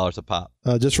purposes, $10,000 a pop.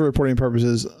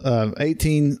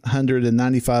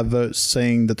 1,895 votes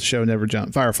saying that the show never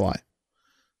jumped. Firefly.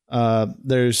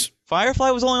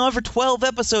 Firefly was only on for 12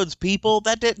 episodes, people.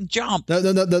 That didn't jump. No.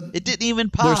 It didn't even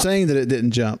pop. They're saying that it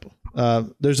didn't jump.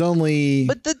 There's only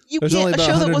about a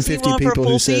show 150 people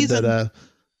who said that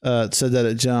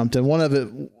it jumped, and one of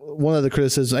the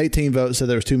criticisms, 18 votes, said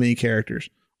there was too many characters,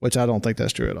 which I don't think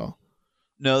that's true at all.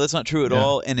 No, that's not true at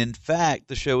all. And in fact,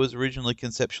 the show was originally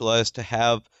conceptualized to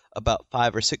have about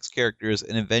 5 or 6 characters,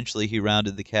 and eventually he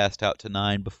rounded the cast out to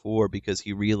 9 because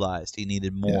he realized he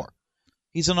needed more. Yeah.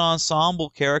 He's an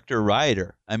ensemble character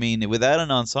writer. I mean, without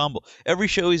an ensemble, every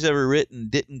show he's ever written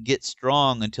didn't get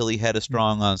strong until he had a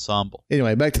strong ensemble.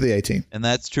 Anyway, back to the A-Team. And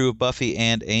that's true of Buffy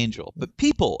and Angel. But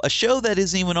people, a show that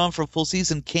isn't even on for a full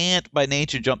season can't by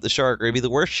nature jump the shark or it'd be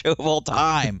the worst show of all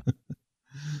time.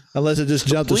 Unless it just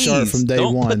jumped the shark from day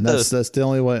one. That's the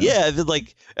only way. Yeah, if it,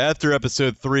 like after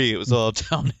episode 3, it was all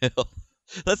downhill.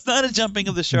 That's not a jumping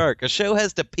of the shark. A show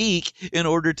has to peak in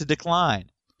order to decline.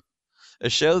 A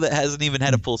show that hasn't even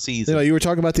had a full season. You were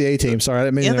talking about the A-Team. Sorry, I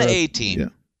didn't mean in the A-Team. Yeah.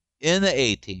 In the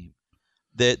A-Team,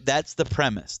 that's the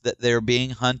premise, that they're being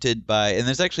hunted by, and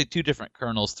there's actually 2 different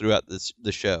colonels throughout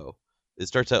the show. It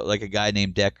starts out like a guy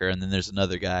named Decker, and then there's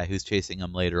another guy who's chasing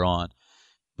him later on.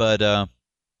 But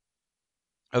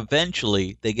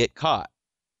eventually, they get caught.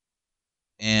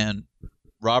 And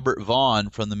Robert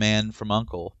Vaughn from The Man from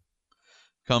U.N.C.L.E.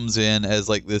 comes in as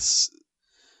like this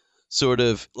sort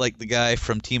of like the guy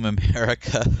from Team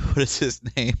America. What is his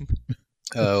name?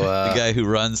 Oh, the guy who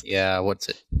runs. Yeah, what's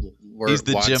it? He's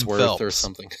the Jim Phelps or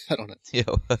something. I don't know. Yeah,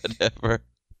 whatever.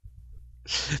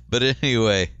 But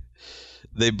anyway,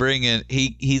 they bring in.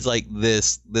 He's like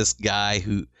this guy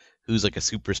who's like a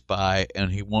super spy,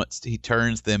 and he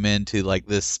turns them into like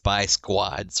this spy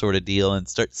squad sort of deal and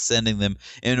starts sending them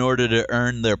in order to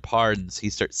earn their pardons. He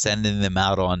starts sending them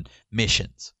out on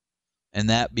missions. And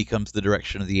that becomes the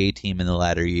direction of the A-Team in the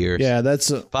latter years. Yeah,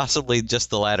 that's possibly just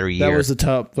the latter year. That was the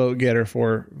top vote getter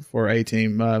for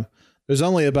A-Team. There's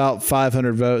only about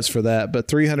 500 votes for that, but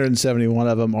 371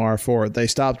 of them are for it. They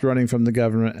stopped running from the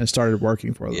government and started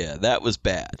working for them. Yeah, that was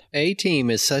bad. A-Team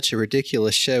is such a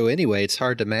ridiculous show anyway. It's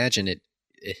hard to imagine it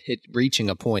reaching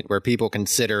a point where people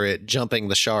consider it jumping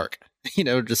the shark.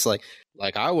 Just like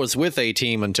I was with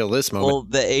A-Team until this moment. Well,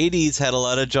 the 80s had a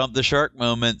lot of jump the shark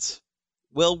moments.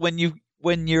 Well, when your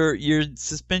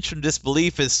suspension of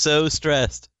disbelief is so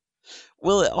stressed,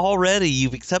 well, already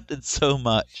you've accepted so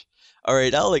much. All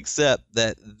right, I'll accept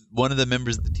that one of the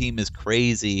members of the team is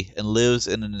crazy and lives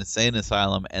in an insane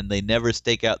asylum, and they never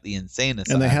stake out the insane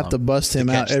asylum. And they have to bust him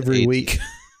out every week.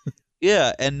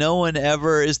 Yeah, and no one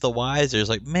ever is the wiser. It's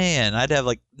like, man, I'd have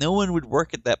no one would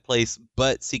work at that place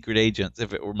but secret agents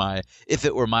if it were my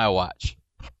watch.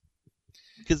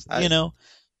 Because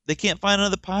they can't find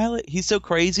another pilot. He's so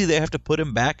crazy they have to put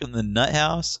him back in the nut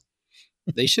house.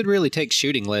 They should really take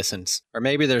shooting lessons. Or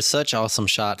maybe there's such awesome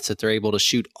shots that they're able to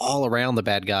shoot all around the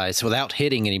bad guys without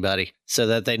hitting anybody so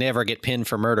that they never get pinned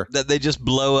for murder. That they just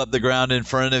blow up the ground in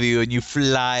front of you and you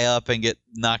fly up and get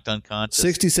knocked unconscious.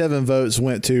 67 votes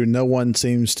went to no one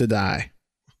seems to die.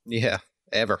 Yeah,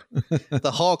 ever.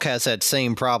 The Hulk has that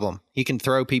same problem. He can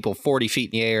throw people 40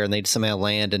 feet in the air and they'd somehow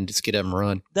land and just get up and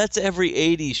run. That's every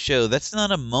 80s show. That's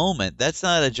not a moment. That's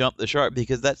not a jump the shark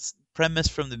because that's premise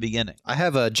from the beginning. I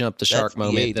have a jump the shark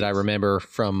moment that I remember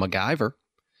from MacGyver,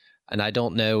 and I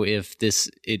don't know if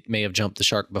it may have jumped the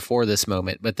shark before this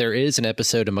moment, but there is an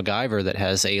episode of MacGyver that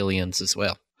has aliens as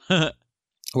well,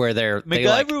 where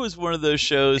MacGyver was one of those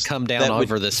shows come down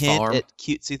over this farm at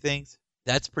cutesy things.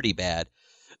 That's pretty bad.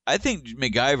 I think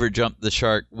MacGyver jumped the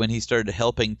shark when he started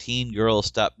helping teen girls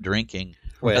stop drinking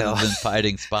rather than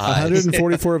fighting spies.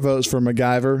 144 votes for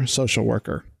MacGyver, social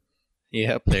worker.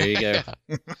 Yep, there you go.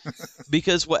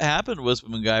 Because what happened was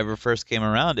when MacGyver first came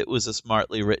around, it was a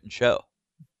smartly written show.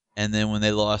 And then when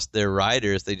they lost their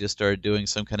writers, they just started doing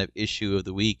some kind of issue of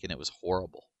the week, and it was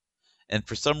horrible. And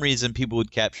for some reason, people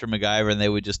would capture MacGyver, and they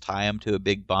would just tie him to a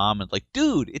big bomb. And like,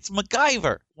 dude, it's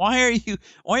MacGyver. Why are you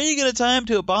going to tie him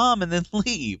to a bomb and then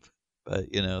leave?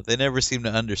 But, they never seem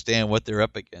to understand what they're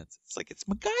up against. It's like, it's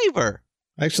MacGyver.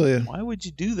 Actually, why would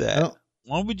you do that?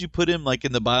 Why would you put him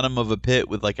in the bottom of a pit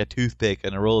with a toothpick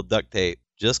and a roll of duct tape?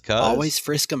 Just cause? Always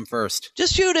frisk him first.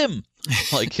 Just shoot him.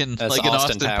 like in That's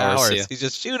Austin Powers. yeah. He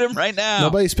just shoot him right now.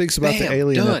 Nobody speaks about Bam, the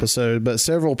alien done. episode, but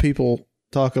several people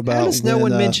talk about How does no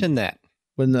one mention that?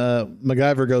 when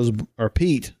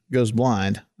Pete goes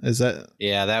blind. Is that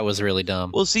Yeah, that was really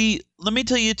dumb. Well, see, let me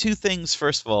tell you two things.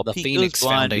 First of all, The Pete Phoenix goes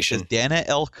blind Foundation. because Dana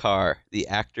Elcar, the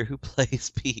actor who plays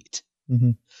Pete,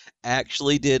 Mhm.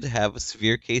 actually did have a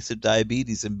severe case of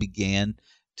diabetes and began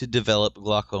to develop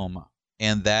glaucoma.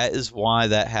 And that is why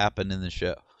that happened in the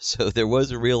show. So there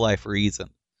was a real life reason.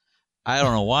 I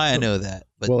don't know why I know that,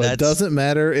 but well, that's, it doesn't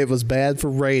matter. It was bad for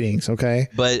ratings. Okay.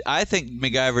 But I think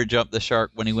MacGyver jumped the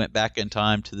shark when he went back in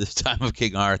time to the time of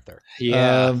King Arthur.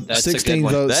 Yeah, that's a 16 good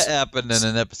one. votes. That happened in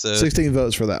an episode. 16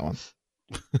 votes for that one.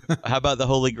 How about the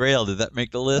Holy Grail? Did that make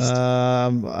the list?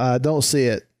 I don't see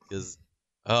it. Because,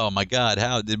 oh my God,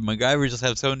 how did MacGyver just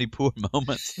have so many poor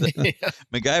moments?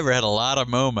 MacGyver had a lot of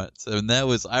moments, and that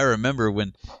was, I remember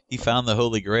when he found the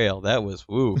Holy Grail. That was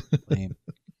lame.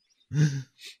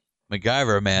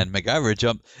 MacGyver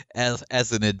jumped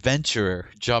as an adventurer,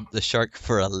 jumped the shark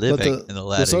for a living in the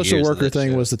latter The social years of worker that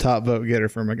thing show. was the top vote getter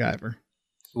for MacGyver.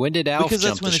 When did Alf because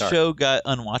jump that's when the the shark? show got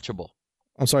unwatchable.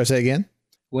 I'm sorry. Say again.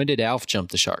 When did Alf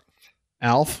jump the shark?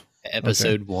 Alf.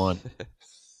 Episode 1.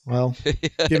 Well,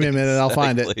 give me a minute. I'll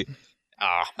find it. Exactly.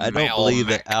 Ah, I don't believe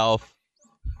that Alf.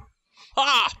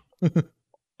 Ah!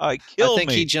 I Killed think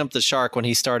me. he jumped the shark when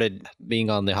he started being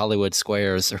on the Hollywood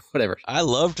Squares or whatever. I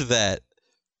loved that.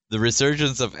 The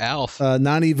resurgence of Alf.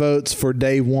 90 votes for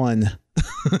day one.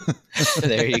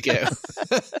 There you go.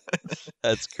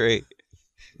 That's great.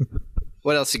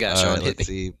 What else you got, All Sean? right, Hit let's me.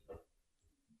 see.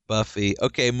 Buffy.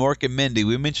 Okay, Mork and Mindy.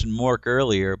 We mentioned Mork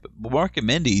earlier, but Mork and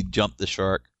Mindy jumped the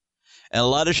shark. And a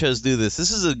lot of shows do this.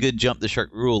 This is a good jump the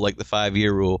shark rule, like the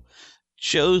 5-year rule.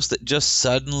 Shows that just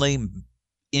suddenly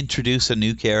introduce a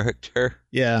new character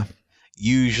Yeah.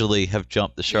 usually have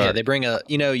jumped the shark. Yeah, they bring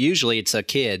usually it's a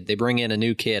kid. They bring in a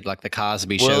new kid like the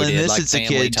Cosby Show Well, in did, this like it's a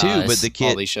Family kid, too, Ties, but the kid-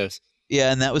 all these shows.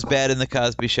 Yeah, and that was bad in the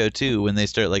Cosby Show, too, when they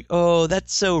start like, oh,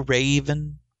 that's so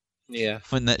Raven. Yeah.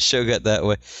 When that show got that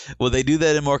way. Well, they do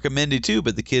that in Mork and Mindy, too,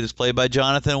 but the kid is played by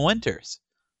Jonathan Winters.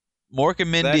 Mork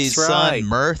and Mindy's That's right. son,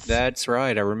 Mirth, That's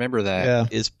right. I remember that. Yeah.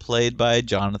 is played by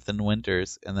Jonathan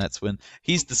Winters, and that's when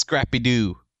he's the Scrappy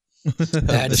Doo. That's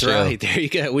the show. right. There you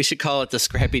go. We should call it the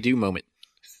Scrappy Doo moment.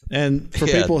 And for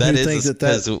Yeah, people that who is think a-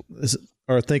 that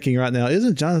are thinking right now,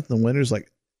 isn't Jonathan Winters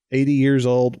like 80 years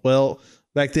old? Well,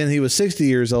 back then he was 60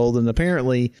 years old, and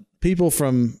apparently people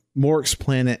from Mork's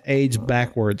planet age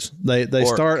backwards. They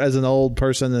Or- start as an old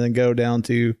person and then go down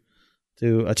to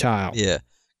a child. Yeah,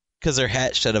 because they're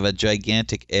hatched out of a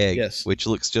gigantic egg, Yes. which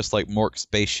looks just like Mork's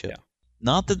spaceship.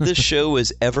 Not that this show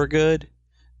is ever good,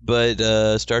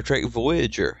 but Star Trek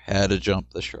Voyager had to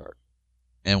jump the shark.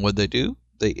 And what'd they do?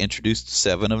 They introduced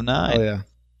Seven of Nine. Oh yeah.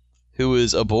 Who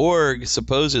was a Borg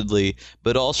supposedly,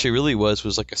 but all she really was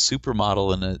like a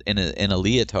supermodel in a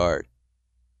leotard.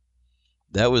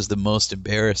 That was the most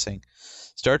embarrassing.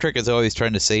 Star Trek is always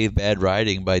trying to save bad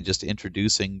writing by just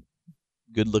introducing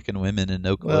good-looking women in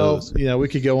no Well, clothes. we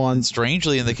could go on. And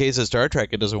strangely, in the case of Star Trek,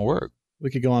 it doesn't work. We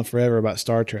could go on forever about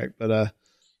Star Trek, but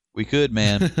We could,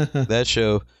 man. That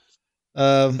show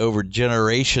over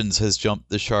generations has jumped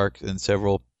the shark in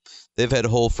several. They've had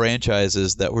whole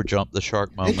franchises that were jump the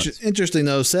shark moments. Interesting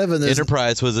though. Seven is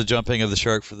Enterprise was a jumping of the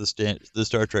shark for the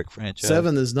Star Trek franchise.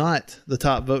 Seven is not the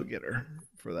top vote getter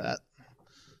for that.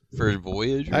 For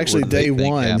Voyager? Actually, What do they day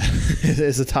think one happened?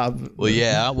 is the top. Well,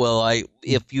 yeah. Well,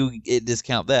 if you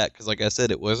discount that, because like I said,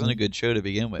 it wasn't a good show to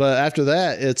begin with. But after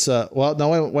that, it's well, no,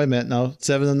 wait a minute, no,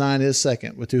 7 and 9 is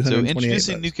second with So 228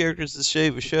 introducing votes. new characters to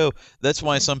save a show. That's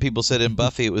why some people said in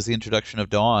Buffy it was the introduction of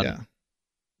Dawn, Yeah.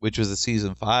 which was a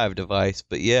season 5 device.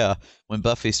 But yeah, when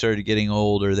Buffy started getting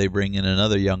older, they bring in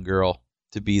another young girl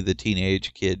to be the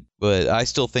teenage kid. But I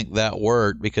still think that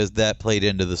worked because that played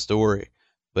into the story.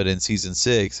 But in season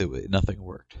 6, nothing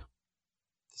worked.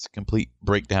 It's a complete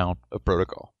breakdown of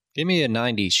protocol. Give me a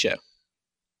 90s show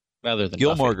rather than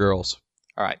Gilmore Buffy. Girls.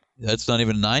 All right. That's not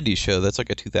even a 90s show. That's like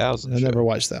a 2000 I show. never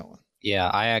watched that one. Yeah,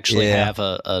 I actually Yeah. have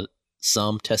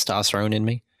some testosterone in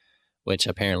me, which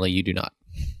apparently you do not.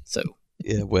 So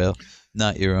Yeah, well,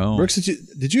 not your own. Brooks,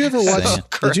 did you ever watch? Saying.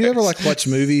 Did you ever watch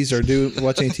movies or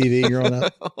watch any TV growing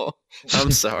up?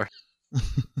 I'm sorry.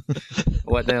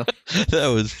 What now? That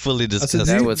was fully disgusting. Did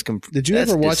That you- was Did you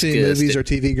ever watch any movies or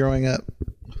TV growing up?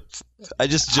 I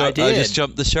just I did.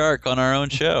 jumped the shark on our own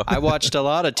show. I watched a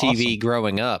lot of TV Awesome.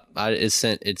 growing up.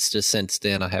 It's just since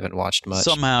then I haven't watched much.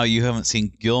 Somehow you haven't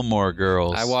seen Gilmore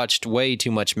Girls. I watched way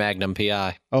too much Magnum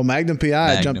PI. Oh, Magnum PI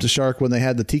Magnum. jumped the shark when they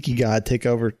had the Tiki guy take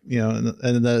over.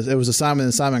 And it was a Simon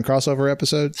and Simon crossover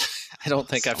episode. I don't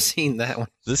think I've seen that one.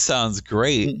 This sounds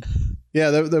great. Yeah,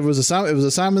 there was it was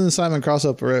a Simon and Simon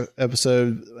crossover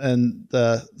episode, and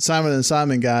the Simon and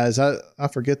Simon guys, I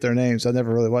forget their names. I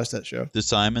never really watched that show. The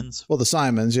Simons? Well, the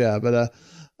Simons, yeah, but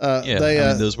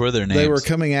those were their names. They were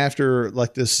coming after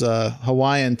like this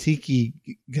Hawaiian tiki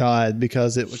god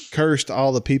because it cursed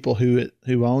all the people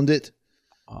who owned it.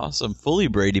 Awesome, fully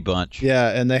Brady Bunch. Yeah,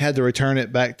 and they had to return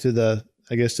it back to the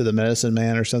medicine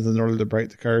man or something in order to break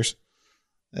the curse.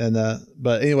 And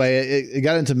but anyway, it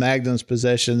got into Magnum's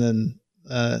possession,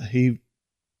 and he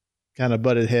kind of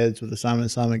butted heads with the Simon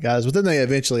and Simon guys. But then they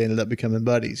eventually ended up becoming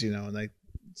buddies, and they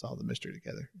solved the mystery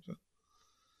together. So.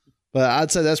 But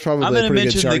I'd say that's probably I'm going to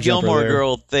mention the Gilmore there.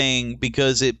 Girl thing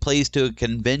because it plays to a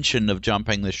convention of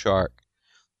jumping the shark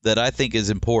that I think is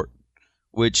important,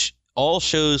 which all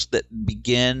shows that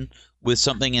begin with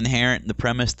something inherent in the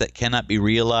premise that cannot be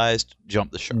realized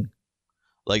jump the shark.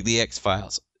 Like the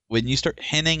X-Files. When you start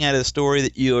hinting at a story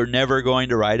that you are never going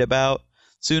to write about,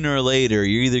 sooner or later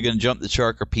you're either going to jump the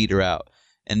shark or peter out.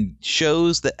 And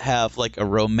shows that have like a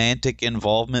romantic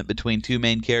involvement between two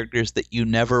main characters that you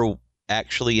never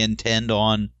actually intend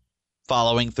on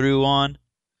following through on,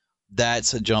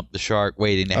 that's a jump the shark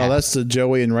waiting to happen. Oh, that's the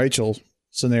Joey and Rachel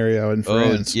scenario in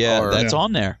Friends. That's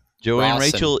on there. Joey and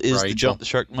Rachel is the jump the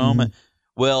shark moment.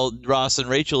 Well, Ross and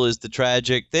Rachel is the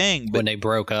tragic thing. But when they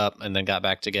broke up and then got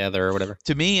back together or whatever.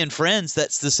 To me, in Friends,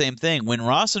 that's the same thing. When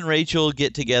Ross and Rachel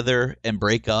get together and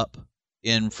break up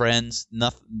in Friends,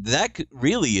 that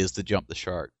really is the jump the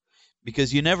shark.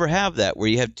 Because you never have that where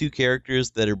you have two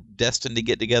characters that are destined to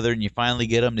get together and you finally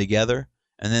get them together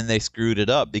and then they screwed it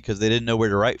up because they didn't know where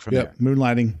to write from there.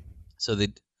 Moonlighting. So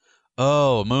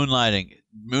Moonlighting.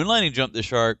 Moonlighting jumped the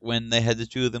shark when they had the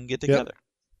two of them get together. Yep.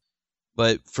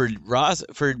 But for Ross,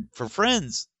 for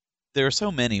Friends, there are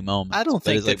so many moments. I don't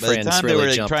think that by the time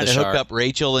really they were trying to hook up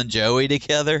Rachel and Joey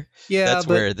together. Yeah, that's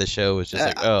where the show was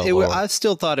just I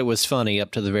still thought it was funny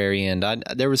up to the very end.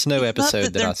 There was no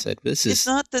episode that I said this is. It's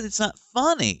not that it's not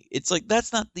funny. It's like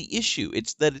that's not the issue.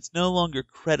 It's that it's no longer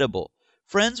credible.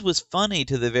 Friends was funny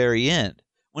to the very end.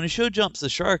 When a show jumps the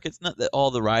shark, it's not that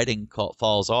all the writing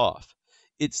falls off.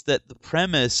 It's that the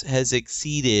premise has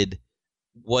exceeded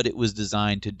what it was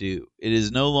designed to do. It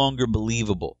is no longer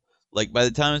believable. Like by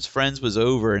the time Friends was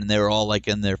over and they were all like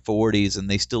in their 40s and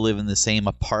they still live in the same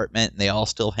apartment and they all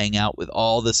still hang out with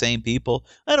all the same people,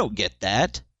 I don't get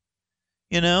that.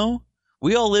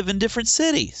 We all live in different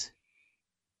cities.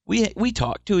 We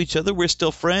talk to each other. We're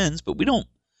still friends, but we don't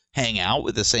hang out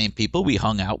with the same people we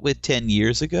hung out with 10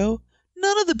 years ago.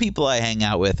 None of the people I hang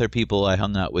out with are people I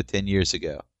hung out with 10 years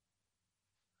ago.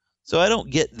 So I don't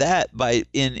get that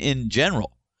in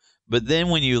general. But then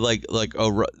when you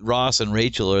Ross and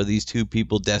Rachel are these two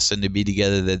people destined to be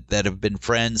together that have been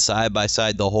friends side by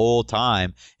side the whole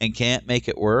time and can't make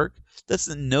it work, that's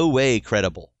in no way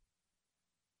credible.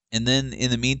 And then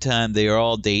in the meantime, they are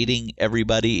all dating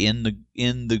everybody in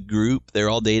the group. They're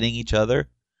all dating each other,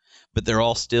 but they're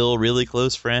all still really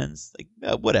close friends.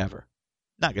 Like whatever,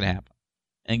 not gonna happen.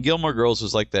 And Gilmore Girls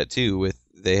was like that too.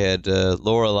 They had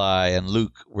Lorelai and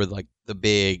Luke were like the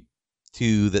big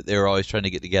two that they were always trying to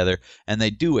get together, and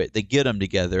they do it. They get them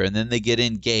together, and then they get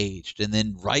engaged, and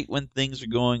then right when things are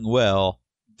going well,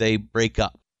 they break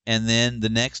up. And then the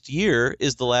next year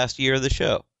is the last year of the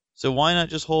show. So why not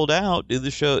just hold out, do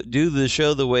the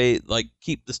show the way, like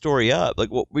keep the story up?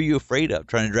 Like what were you afraid of?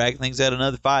 Trying to drag things out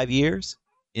another 5 years?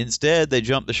 Instead, they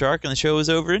jumped the shark and the show was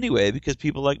over anyway because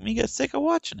people like me got sick of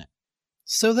watching it.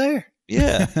 So there.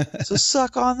 Yeah. So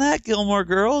suck on that, Gilmore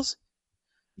Girls.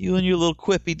 You and your little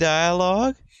quippy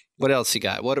dialogue. What else you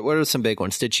got? What are some big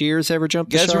ones? Did Cheers ever jump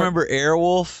the shark? You guys remember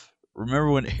Airwolf?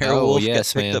 Remember when Airwolf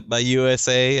got picked up by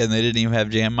USA and they didn't even have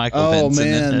Jan Michael Vincent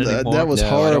in it anymore? That was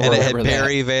horrible. And it had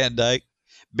Barry Van Dyke.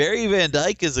 Barry Van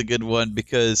Dyke is a good one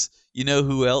because you know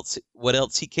what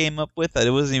else he came up with? I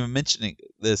wasn't even mentioning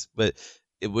this, but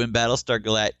when Battlestar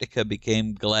Galactica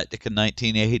became Galactica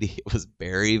 1980, it was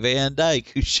Barry Van Dyke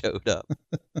who showed up.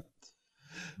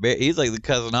 He's like the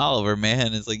cousin Oliver,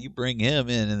 man. It's like you bring him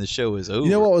in and the show is over.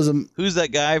 You know what was who's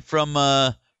that guy from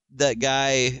that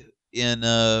guy in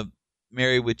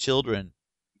Married with Children?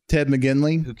 Ted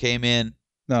McGinley, who came in.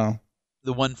 No,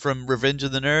 the one from Revenge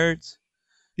of the Nerds.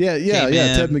 Yeah.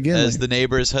 Ted McGinley as the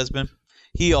neighbor's husband.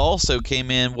 He also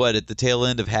came in at the tail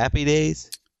end of Happy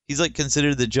Days. He's like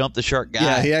considered the jump the shark guy.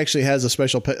 Yeah, he actually has a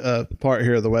special part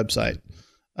here of the website.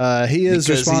 He is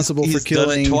responsible for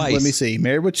killing, let me see,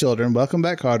 Married with Children, Welcome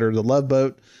Back Kotter, The Love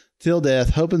Boat, Till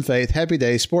Death, Hope and Faith, Happy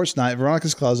Days, Sports Night,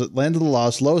 Veronica's Closet, Land of the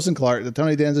Lost, Lois and Clark, The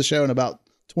Tony Danza Show, and about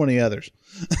 20 others.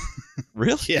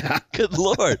 Really? Yeah. Good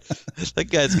Lord. That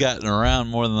guy's gotten around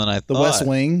more than I thought. The West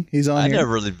Wing, he's on here. I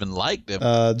never really even liked him.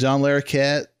 John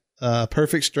Larroquette,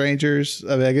 Perfect Strangers.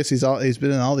 I mean, I guess he's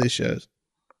been in all these shows.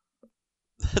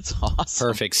 That's awesome.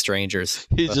 Perfect Strangers.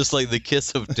 He's just like the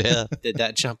kiss of death. Did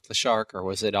that jump the shark, or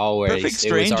was it always Perfect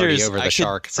it was already Strangers. over the I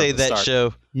shark? could say from the that start?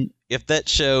 show. If that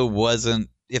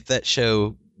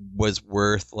show was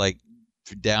worth like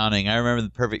downing. I remember the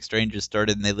Perfect Strangers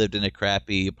started and they lived in a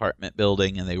crappy apartment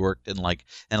building and they worked in like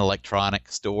an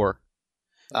electronic store.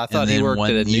 I thought he worked at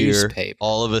a newspaper.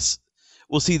 All of us.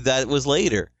 Well, see, that was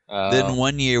later. Then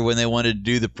one year when they wanted to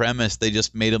do the premise, they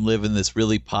just made him live in this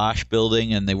really posh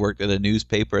building and they worked at a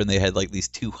newspaper and they had like these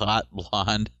two hot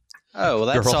blonde. Oh, well,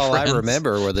 that's all I girlfriends.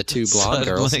 remember were the two blonde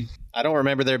girls. Suddenly. I don't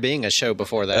remember there being a show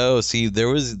before that. Oh, see, there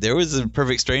was a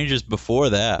Perfect Strangers before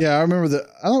that. Yeah, I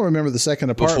don't remember the second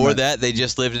apartment. Before that, they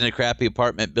just lived in a crappy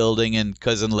apartment building, and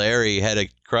cousin Larry had a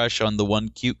crush on the one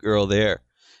cute girl there.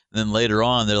 And then later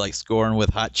on, they're like scoring with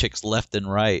hot chicks left and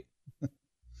right.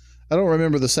 I don't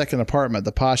remember the second apartment,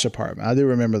 the posh apartment. I do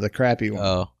remember the crappy one.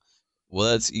 Oh,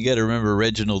 well, you got to remember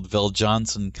Reginald Vell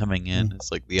Johnson coming in.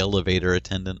 It's like the elevator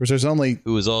attendant, Which there's only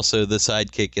who was also the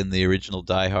sidekick in the original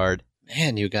Die Hard.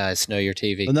 Man, you guys know your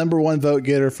TV. the number one vote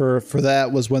getter for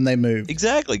that was When They Moved.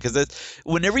 Exactly, because that's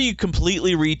whenever you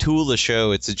completely retool a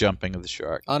show, it's a jumping of the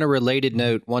shark. On a related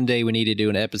note, one day we need to do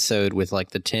an episode with like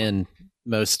the 10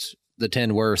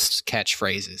 worst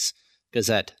catchphrases, because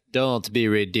that "don't be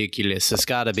ridiculous" has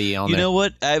got to be on You there. know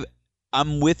what?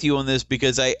 I'm with you on this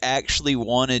because I actually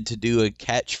wanted to do a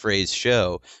catchphrase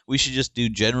show. We should just do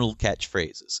general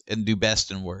catchphrases and do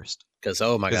best and worst. Because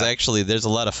oh my Because god, actually, there's a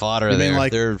lot of fodder You mean there.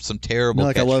 like- There are some You terrible. know,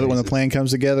 like I love it when the catchphrases. plan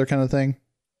comes together kind of thing.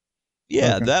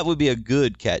 Yeah, Okay. that would be a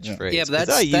good catchphrase. yeah, but 'cause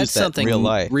I use that's that something in real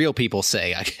life. real people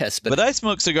say, I guess. But I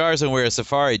smoke cigars and wear a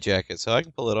safari jacket, so I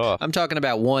can pull it off. I'm talking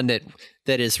about one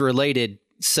that is related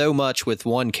so much with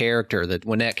one character that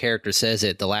when that character says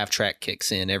it, the laugh track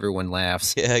kicks in, everyone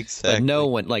laughs. Yeah, exactly. But no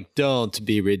one, like, don't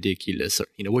be ridiculous. Or,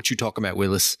 what you talking about,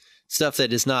 Willis? Stuff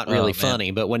that is not really man.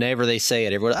 funny, but whenever they say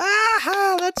it, everyone,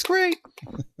 that's great.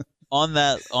 On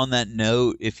that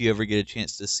note, if you ever get a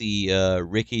chance to see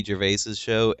Ricky Gervais's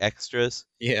show Extras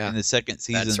Yeah. in the second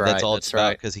season, That's that's, right, all that's it's about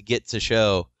right. because he gets a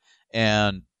show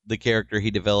and the character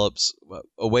he develops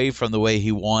away from the way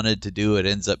he wanted to do it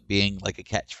ends up being like a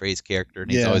catchphrase character,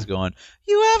 and he's Yeah. always going,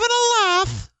 "You having a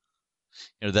laugh?"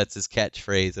 That's his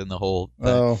catchphrase in the whole thing.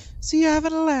 Oh, So you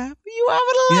having a laugh? You having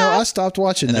a laugh? I stopped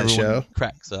watching and that everyone show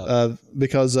cracks up.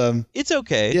 because It's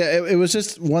okay. yeah, it was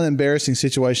just one embarrassing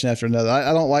situation after another.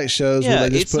 I don't like shows Yeah, where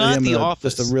they it's just put not him The in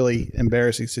Office. just a really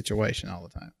embarrassing situation all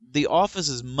the time. The Office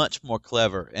is much more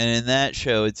clever, and in that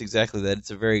show, it's exactly that.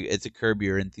 It's a Curb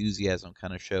Your Enthusiasm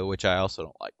kind of show, which I also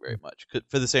don't like very much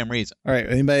for the same reason. All right,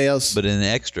 anybody else? But in the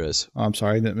extras, Oh, I'm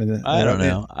sorry. I don't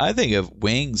know. I think of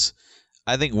Wings.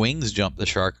 I think Wings jumped the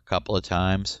shark a couple of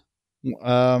times.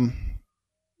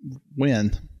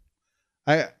 When?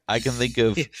 I can think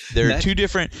of there are two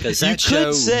different. Because You that show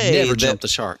could say never that jumped the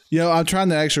shark. I'm trying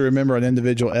to actually remember an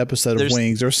individual episode of There's-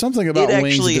 Wings. There's something about it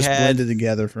Wings that actually just had- blended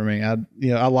together for me.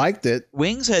 I liked it.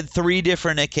 Wings had 3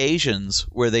 different occasions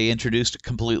where they introduced a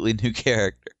completely new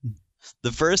character.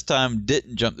 The first time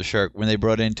didn't jump the shark when they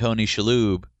brought in Tony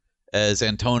Shalhoub as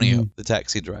Antonio, the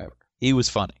taxi driver. He was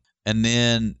funny. And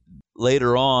then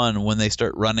later on, when they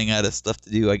start running out of stuff to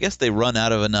do, I guess they run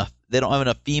out of enough. They don't have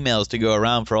enough females to go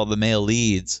around for all the male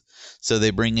leads. So they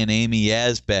bring in Amy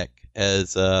Yazbek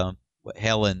as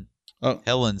Helen,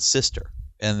 Helen's sister.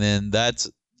 And then that's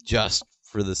just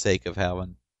for the sake of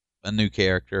having a new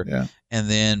character. Yeah. And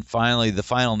then finally, the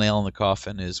final nail in the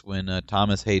coffin is when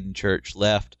Thomas Hayden Church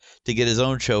left to get his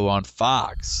own show on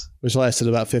Fox. Which lasted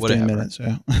about 15 Whatever. minutes.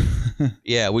 Yeah.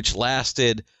 Yeah, which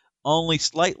lasted only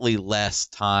slightly less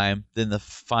time than the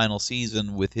final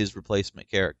season with his replacement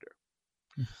character.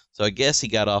 So I guess he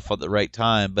got off at the right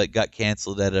time, but got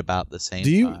canceled at about the same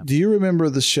time. Do you remember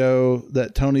the show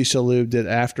that Tony Shalhoub did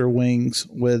after Wings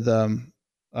with Doogie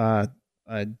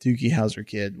Howser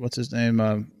kid? What's his name?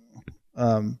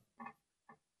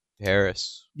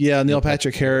 Harris. Yeah, Neil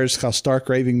Patrick Harris, called Stark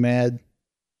Raving Mad.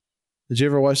 Did you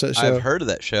ever watch that show? I've heard of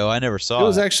that show. I never saw it. It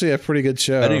was actually a pretty good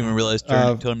show. I didn't even realize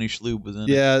Tony Shalhoub was in it.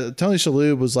 Yeah, Tony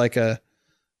Shalhoub was like I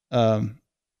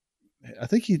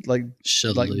think he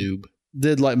Shalhoub.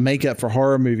 did like makeup for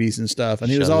horror movies and stuff,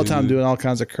 and he was all the time Shalhoub. doing all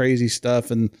kinds of crazy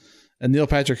stuff. And Neil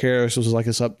Patrick Harris was like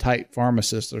this uptight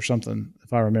pharmacist or something,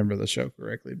 if I remember the show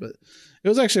correctly. But it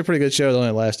was actually a pretty good show. It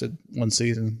only lasted one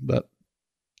season, but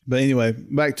anyway,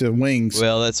 back to Wings.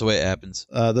 Well, that's the way it happens.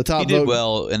 The top He did vote,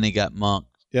 well, and he got monked.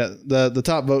 yeah. The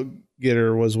top vote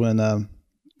getter was when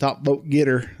top vote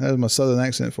getter. That was my southern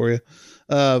accent for you.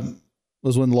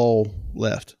 Was when Lowell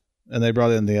left, and they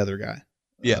brought in the other guy.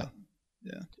 Yeah.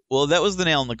 Well, that was the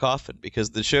nail in the coffin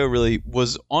because the show really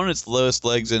was on its lowest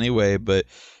legs anyway.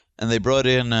 And they brought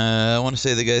in, I want to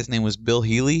say the guy's name was Bill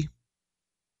Healy,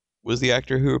 was the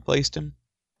actor who replaced him.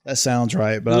 That sounds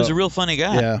right. But he was a real funny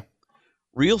guy. Yeah.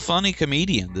 Real funny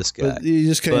comedian, this guy. But you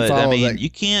just couldn't follow that. You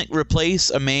can't replace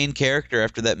a main character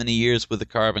after that many years with a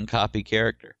carbon copy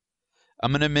character.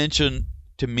 I'm going to mention,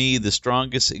 to me, the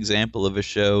strongest example of a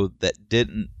show that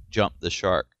didn't jump the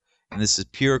shark. And this is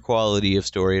pure quality of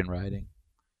story and writing,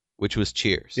 which was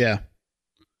Cheers. Yeah.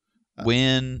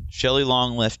 When Shelley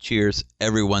Long left Cheers,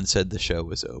 everyone said the show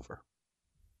was over.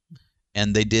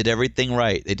 And they did everything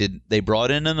right. They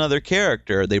brought in another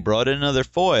character. They brought in another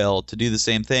foil to do the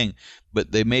same thing.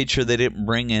 But they made sure they didn't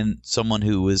bring in someone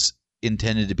who was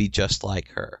intended to be just like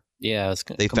her. Yeah, it's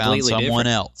they found someone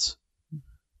else.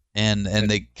 And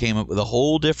they came up with a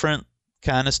whole different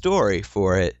kind of story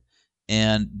for it.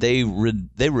 And they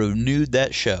renewed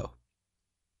that show.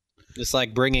 It's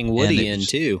like bringing Woody in,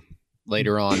 too,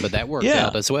 later on, but that worked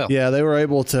out as well. Yeah, they were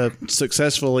able to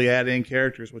successfully add in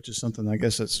characters, which is something I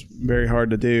guess that's very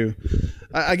hard to do.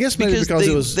 I guess maybe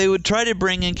because they would try to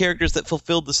bring in characters that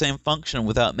fulfilled the same function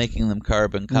without making them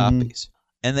carbon copies.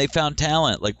 And they found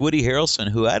talent like Woody Harrelson,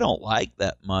 who I don't like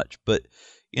that much, but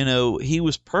he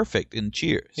was perfect in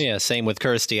Cheers. Yeah, same with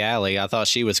Kirstie Alley. I thought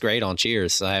she was great on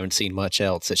Cheers. I haven't seen much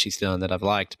else that she's done that I've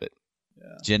liked, but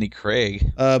Jenny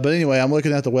Craig. But anyway, I'm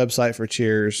looking at the website for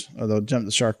Cheers, or the Jump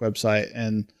the Shark website,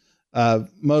 and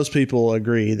most people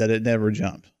agree that it never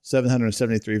jumped.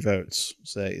 773 votes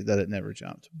say that it never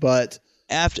jumped. But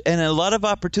and a lot of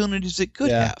opportunities it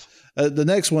could have. The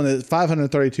next one is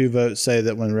 532 votes say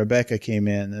that when Rebecca came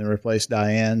in and replaced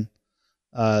Diane,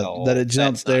 that it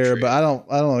jumped there. But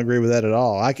I don't agree with that at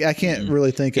all. I can't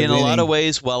really think of in a lot of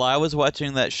ways. While I was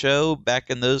watching that show back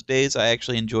in those days, I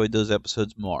actually enjoyed those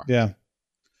episodes more. Yeah.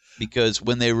 Because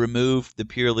when they removed the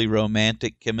purely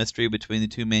romantic chemistry between the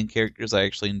two main characters, I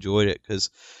actually enjoyed it.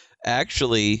 Because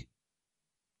actually,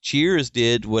 Cheers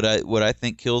did what I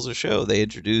think kills a show. They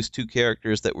introduced two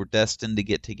characters that were destined to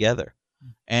get together,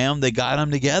 and they got them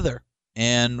together.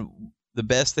 And the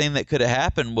best thing that could have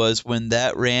happened was when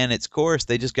that ran its course,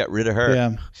 they just got rid of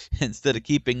her instead of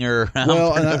keeping her around.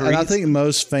 Well, and I think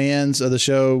most fans of the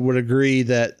show would agree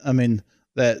that,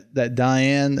 that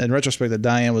Diane, in retrospect, that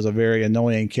Diane was a very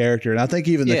annoying character. And I think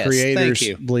even the creators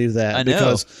believe that. I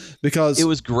know. Because it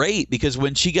was great, because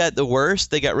when she got the worst,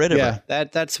 they got rid of her.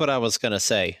 That's what I was going to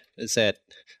say, is that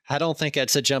I don't think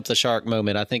it's a jump the shark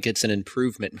moment. I think it's an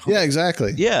improvement moment. Yeah,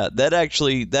 exactly. Yeah,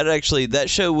 that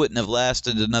show wouldn't have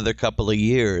lasted another couple of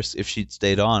years if she'd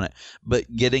stayed on it.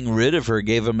 But getting rid of her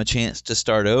gave them a chance to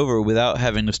start over without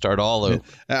having to start all over.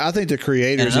 I think the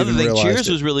creators and another even thing realized Cheers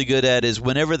was really good at is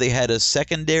whenever they had a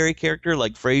secondary character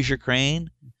like Frasier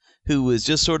Crane, who was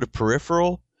just sort of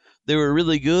peripheral, they were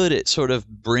really good at sort of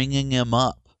bringing him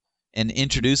up and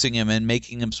introducing him and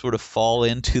making him sort of fall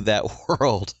into that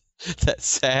world. That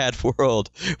sad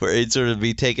world where he'd sort of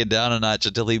be taken down a notch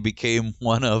until he became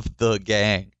one of the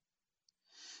gang.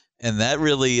 And that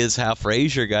really is how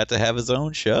Frasier got to have his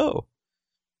own show,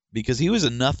 because he was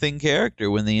a nothing character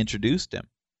when they introduced him,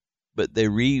 but they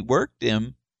reworked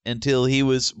him until he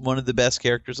was one of the best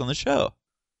characters on the show.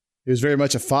 He was very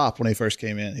much a fop when he first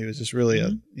came in. He was just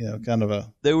really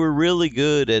They were really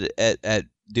good at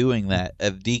doing that,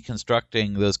 of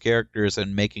deconstructing those characters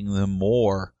and making them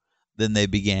more than they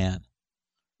began,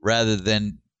 rather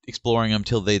than exploring them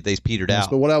till they petered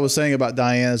out. But what I was saying about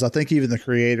Diane is I think even the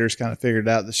creators kind of figured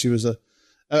out that she was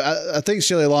I think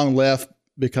Shelley Long left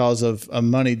because of a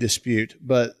money dispute,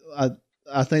 but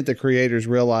I think the creators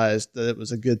realized that it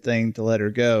was a good thing to let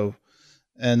her go.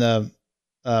 And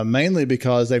mainly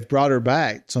because they've brought her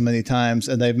back so many times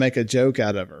and they make a joke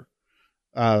out of her.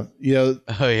 Like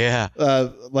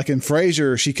in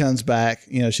Frasier, she comes back,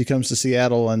 she comes to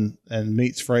Seattle and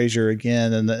meets Frasier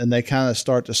again. And they kind of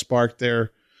start to spark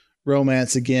their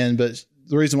romance again. But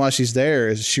the reason why she's there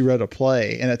is she wrote a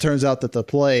play, and it turns out that the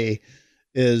play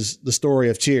is the story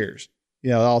of Cheers.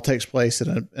 It all takes place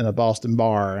in a Boston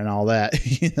bar and all that,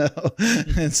 and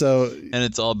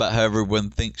it's all about how everyone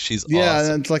thinks she's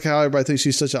awesome. And it's like how everybody thinks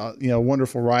she's such a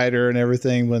wonderful writer and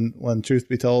everything. When truth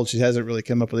be told, she hasn't really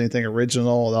come up with anything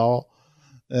original at all.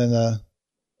 And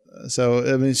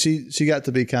she got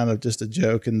to be kind of just a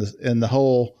joke in the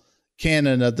whole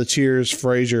canon of the Cheers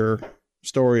Frasier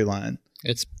storyline.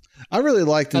 I really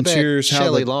liked in Cheers how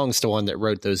Shelley Long's the one that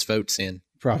wrote those votes in.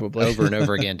 Probably over and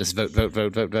over again, just vote.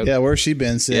 Yeah, where's she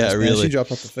been since? Yeah, really. Man, she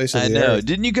dropped off the face of the earth. I know. Earth.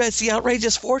 Didn't you guys see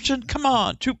Outrageous Fortune? Come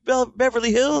on, Troop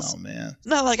Beverly Hills. Oh man, it's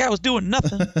not like I was doing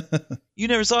nothing. You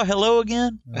never saw Hello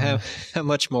Again? How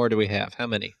much more do we have? How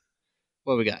many?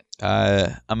 What we got?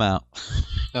 I'm out.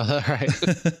 All right.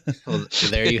 Well,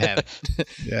 there you have it.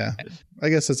 Yeah, I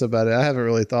guess that's about it. I haven't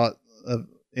really thought of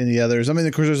any others. I mean,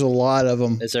 of course, there's a lot of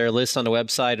them. Is there a list on the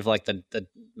website of like the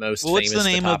most Well, what's famous?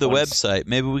 the name of the top ones? website?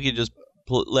 Maybe we could just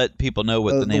let people know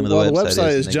what the name of the well,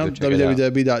 website is. The website is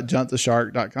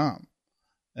www.jumptheshark.com.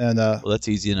 And well, that's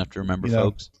easy enough to remember,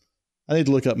 folks. I need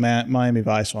to look up Miami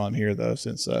Vice while I'm here, though,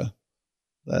 since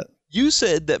that You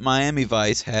said that Miami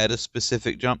Vice had a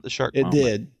specific Jump the Shark moment. it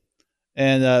did.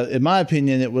 And in my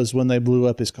opinion, it was when they blew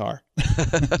up his car.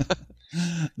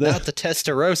 Not the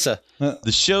Testarossa.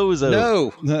 The show is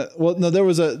over. No. There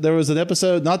was an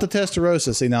episode, not the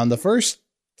Testarossa. See, now in the first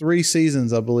 3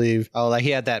 seasons, I believe. Oh, like he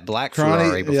had that black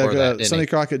Ferrari before that, didn't Sonny he?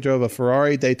 Crockett drove a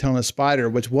Ferrari Daytona Spider,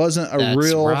 which wasn't a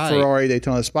real Ferrari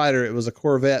Daytona Spider. It was a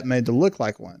Corvette made to look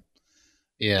like one.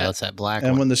 Yeah, that's that black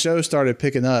And one. when the show started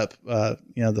picking up,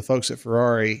 the folks at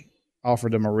Ferrari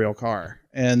offered him a real car,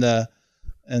 and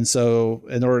so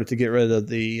in order to get rid of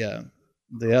the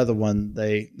other one,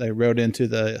 they wrote into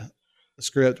the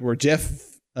script where Jeff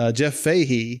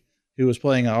Fahey, who was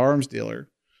playing an arms dealer,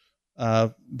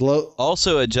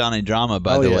 also a Johnny Drama,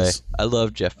 by the way. I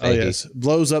love Jeff Fahey. Oh yes,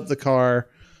 blows up the car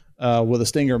with a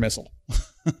Stinger missile.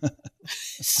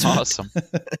 Awesome.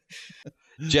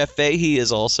 Jeff Fahey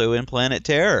is also in Planet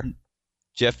Terror.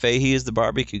 Jeff Fahey is the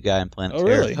barbecue guy in Planet Terror.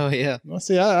 Really? Oh, yeah. Well,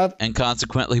 see, and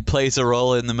consequently plays a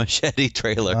role in the Machete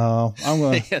trailer. Oh, I'm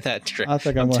going. Yeah, I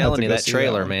think I'm telling you, that see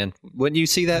trailer, that man. Wouldn't you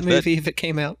see that movie if it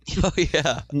came out? Oh,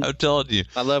 yeah. I'm telling you.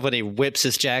 I love when he whips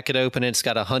his jacket open and it's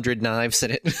got 100 knives in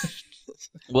it.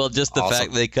 Well, just the Awesome.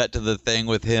 fact they cut to the thing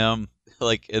with him,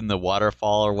 like in the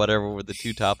waterfall or whatever, with the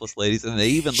 2 topless ladies, and they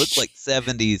even look like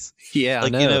 70s. Yeah,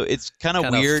 like, I know. it's kind of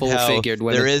Kinda weird how full-figured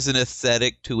women. there is an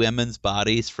aesthetic to women's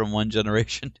bodies from one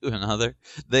generation to another.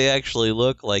 They actually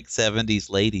look like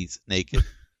 70s ladies naked.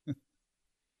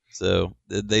 So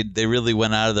they really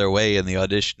went out of their way in the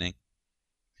auditioning.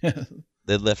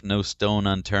 They left no stone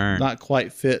unturned. Not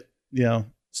quite fit,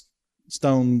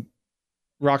 stone,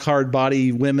 rock hard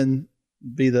body women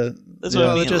be the. That's what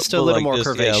I mean. Just a little more just,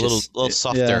 curvaceous. Yeah, a little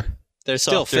softer. Yeah. They're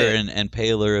still softer fit. and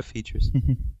paler of features.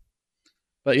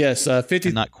 But yes, 50,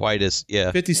 And not quite as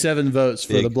 57 votes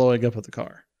for big. the blowing up of the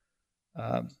car.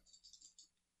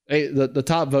 The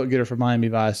top vote getter for Miami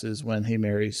Vice is when he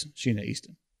marries Sheena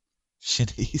Easton.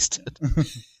 Sheena Easton.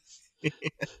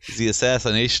 Is the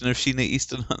assassination of Sheena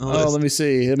Easton on the list? Oh, let me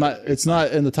see. It's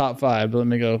not in the top 5, but let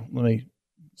me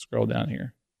scroll down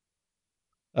here.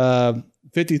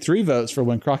 53 votes for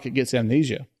when Crockett gets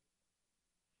amnesia.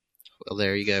 Well,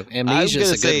 there you go. I was Amnesia's gonna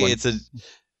a good say one.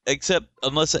 except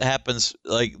unless it happens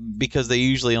because they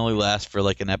usually only last for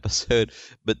an episode,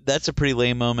 but that's a pretty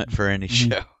lame moment for any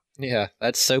show. Yeah,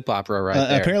 that's soap opera right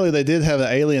there. Apparently, they did have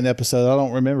an alien episode. I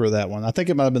don't remember that one. I think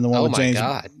it might have been the one with James.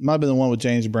 God. Might have been the one with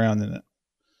James Brown in it.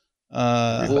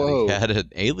 Whoa. We had an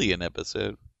alien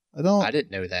episode. I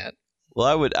didn't know that.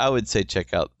 Well, I would say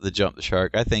check out the Jump the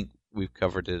Shark. I think we've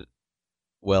covered it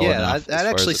well enough. That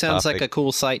actually sounds like a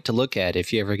cool site to look at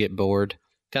if you ever get bored.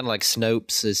 Kind of like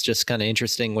Snopes is just kind of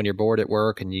interesting when you're bored at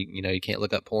work and you can't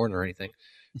look up porn or anything.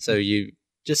 So you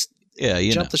just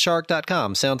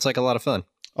jumptheshark.com. Sounds like a lot of fun.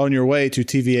 On your way to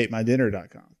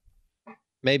tv8mydinner.com.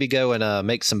 Maybe go and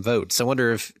make some votes. I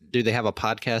wonder do they have a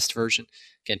podcast version?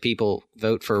 Can people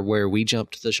vote for where we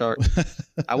jumped the shark?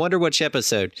 I wonder which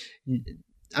episode.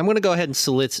 I'm going to go ahead and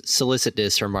solicit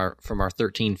this from our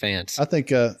 13 fans. I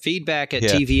think feedback at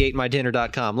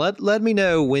tv8mydinner.com. Let me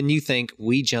know when you think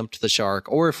we jumped the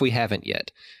shark, or if we haven't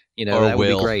yet. That would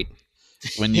be great.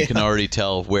 When you can already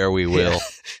tell where we will.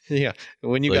 Yeah,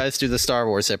 when you guys do the Star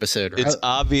Wars episode. Right? It's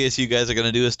obvious you guys are going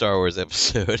to do a Star Wars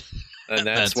episode. And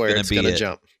that's where it's going to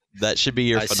jump. That should be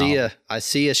your phenomenon. I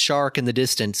see a shark in the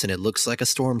distance, and it looks like a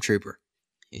stormtrooper.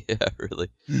 Yeah, really.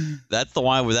 That's the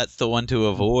one to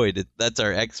avoid. That's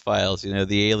our X-Files,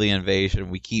 the alien invasion.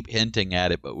 We keep hinting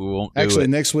at it, but we won't do it. Actually,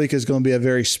 next week is going to be a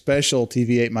very special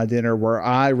TV 8 My Dinner where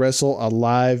I wrestle a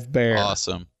live bear.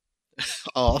 Awesome.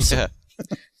 Yeah.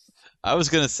 I was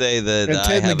going to say that and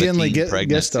Ted I have McGinley a teen pregnancy.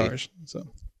 guest stars. So.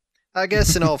 I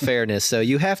guess in all fairness, though,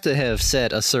 you have to have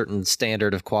set a certain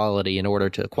standard of quality in order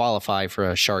to qualify for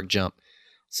a shark jump.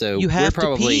 So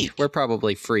we're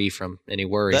probably free from any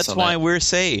worries. That's why we're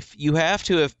safe. You have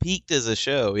to have peaked as a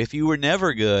show. If you were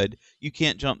never good, you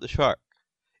can't jump the shark.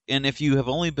 And if you have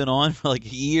only been on for like a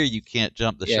year, you can't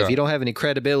jump the shark. If you don't have any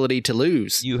credibility to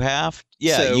lose. You have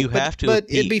to. But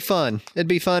it'd be fun. It'd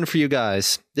be fun for you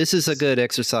guys. This is a good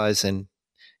exercise, and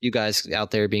you guys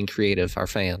out there being creative, our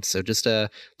fans. So just let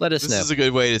us know. This is a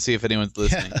good way to see if anyone's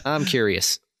listening. I'm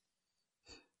curious.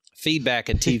 Feedback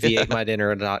at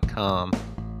tv8mydinner.com.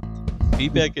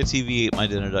 Feedback at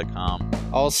tv8mydinner.com.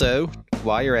 Also,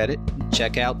 while you're at it,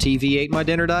 check out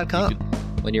tv8mydinner.com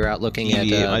when you're out looking at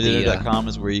TV8mydinner.com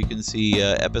is where you can see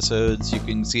episodes. You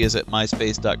can see us at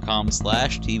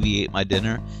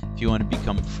myspace.com/TV8mydinner if you want to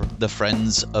become the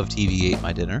friends of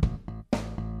TV8mydinner.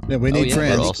 Yeah, we need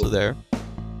friends. We're also there.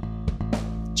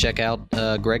 Check out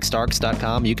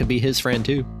gregstarks.com. You can be his friend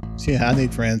too. Yeah, I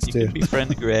need friends too. You can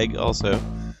befriend Greg also.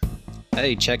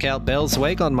 Hey, check out Bell's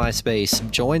Wake on MySpace.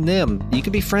 Join them. You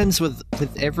can be friends with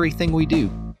everything we do.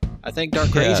 I think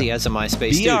Dark Crazy has a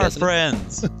MySpace be too, our doesn't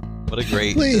friends. What a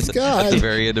great Please, God. at the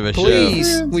very end of a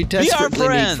Please, show. we desperately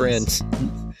Be our need friends.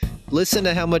 Listen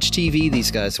to how much TV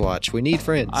these guys watch. We need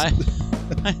friends. I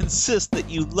insist that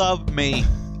you love me.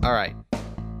 All right.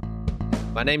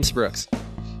 My name's Brooks.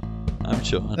 I'm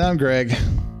Sean. I'm Greg.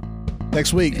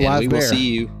 Next week, And Live we Bear. will see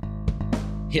you.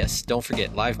 Yes, don't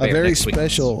forget, Live Bear A very next week.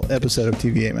 special episode of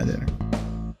TVA My Dinner.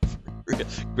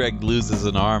 Greg loses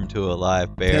an arm to a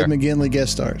live bear. Ted McGinley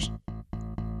guest stars.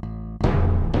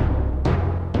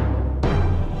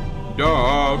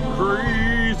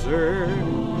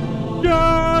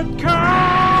 DogCrazy.com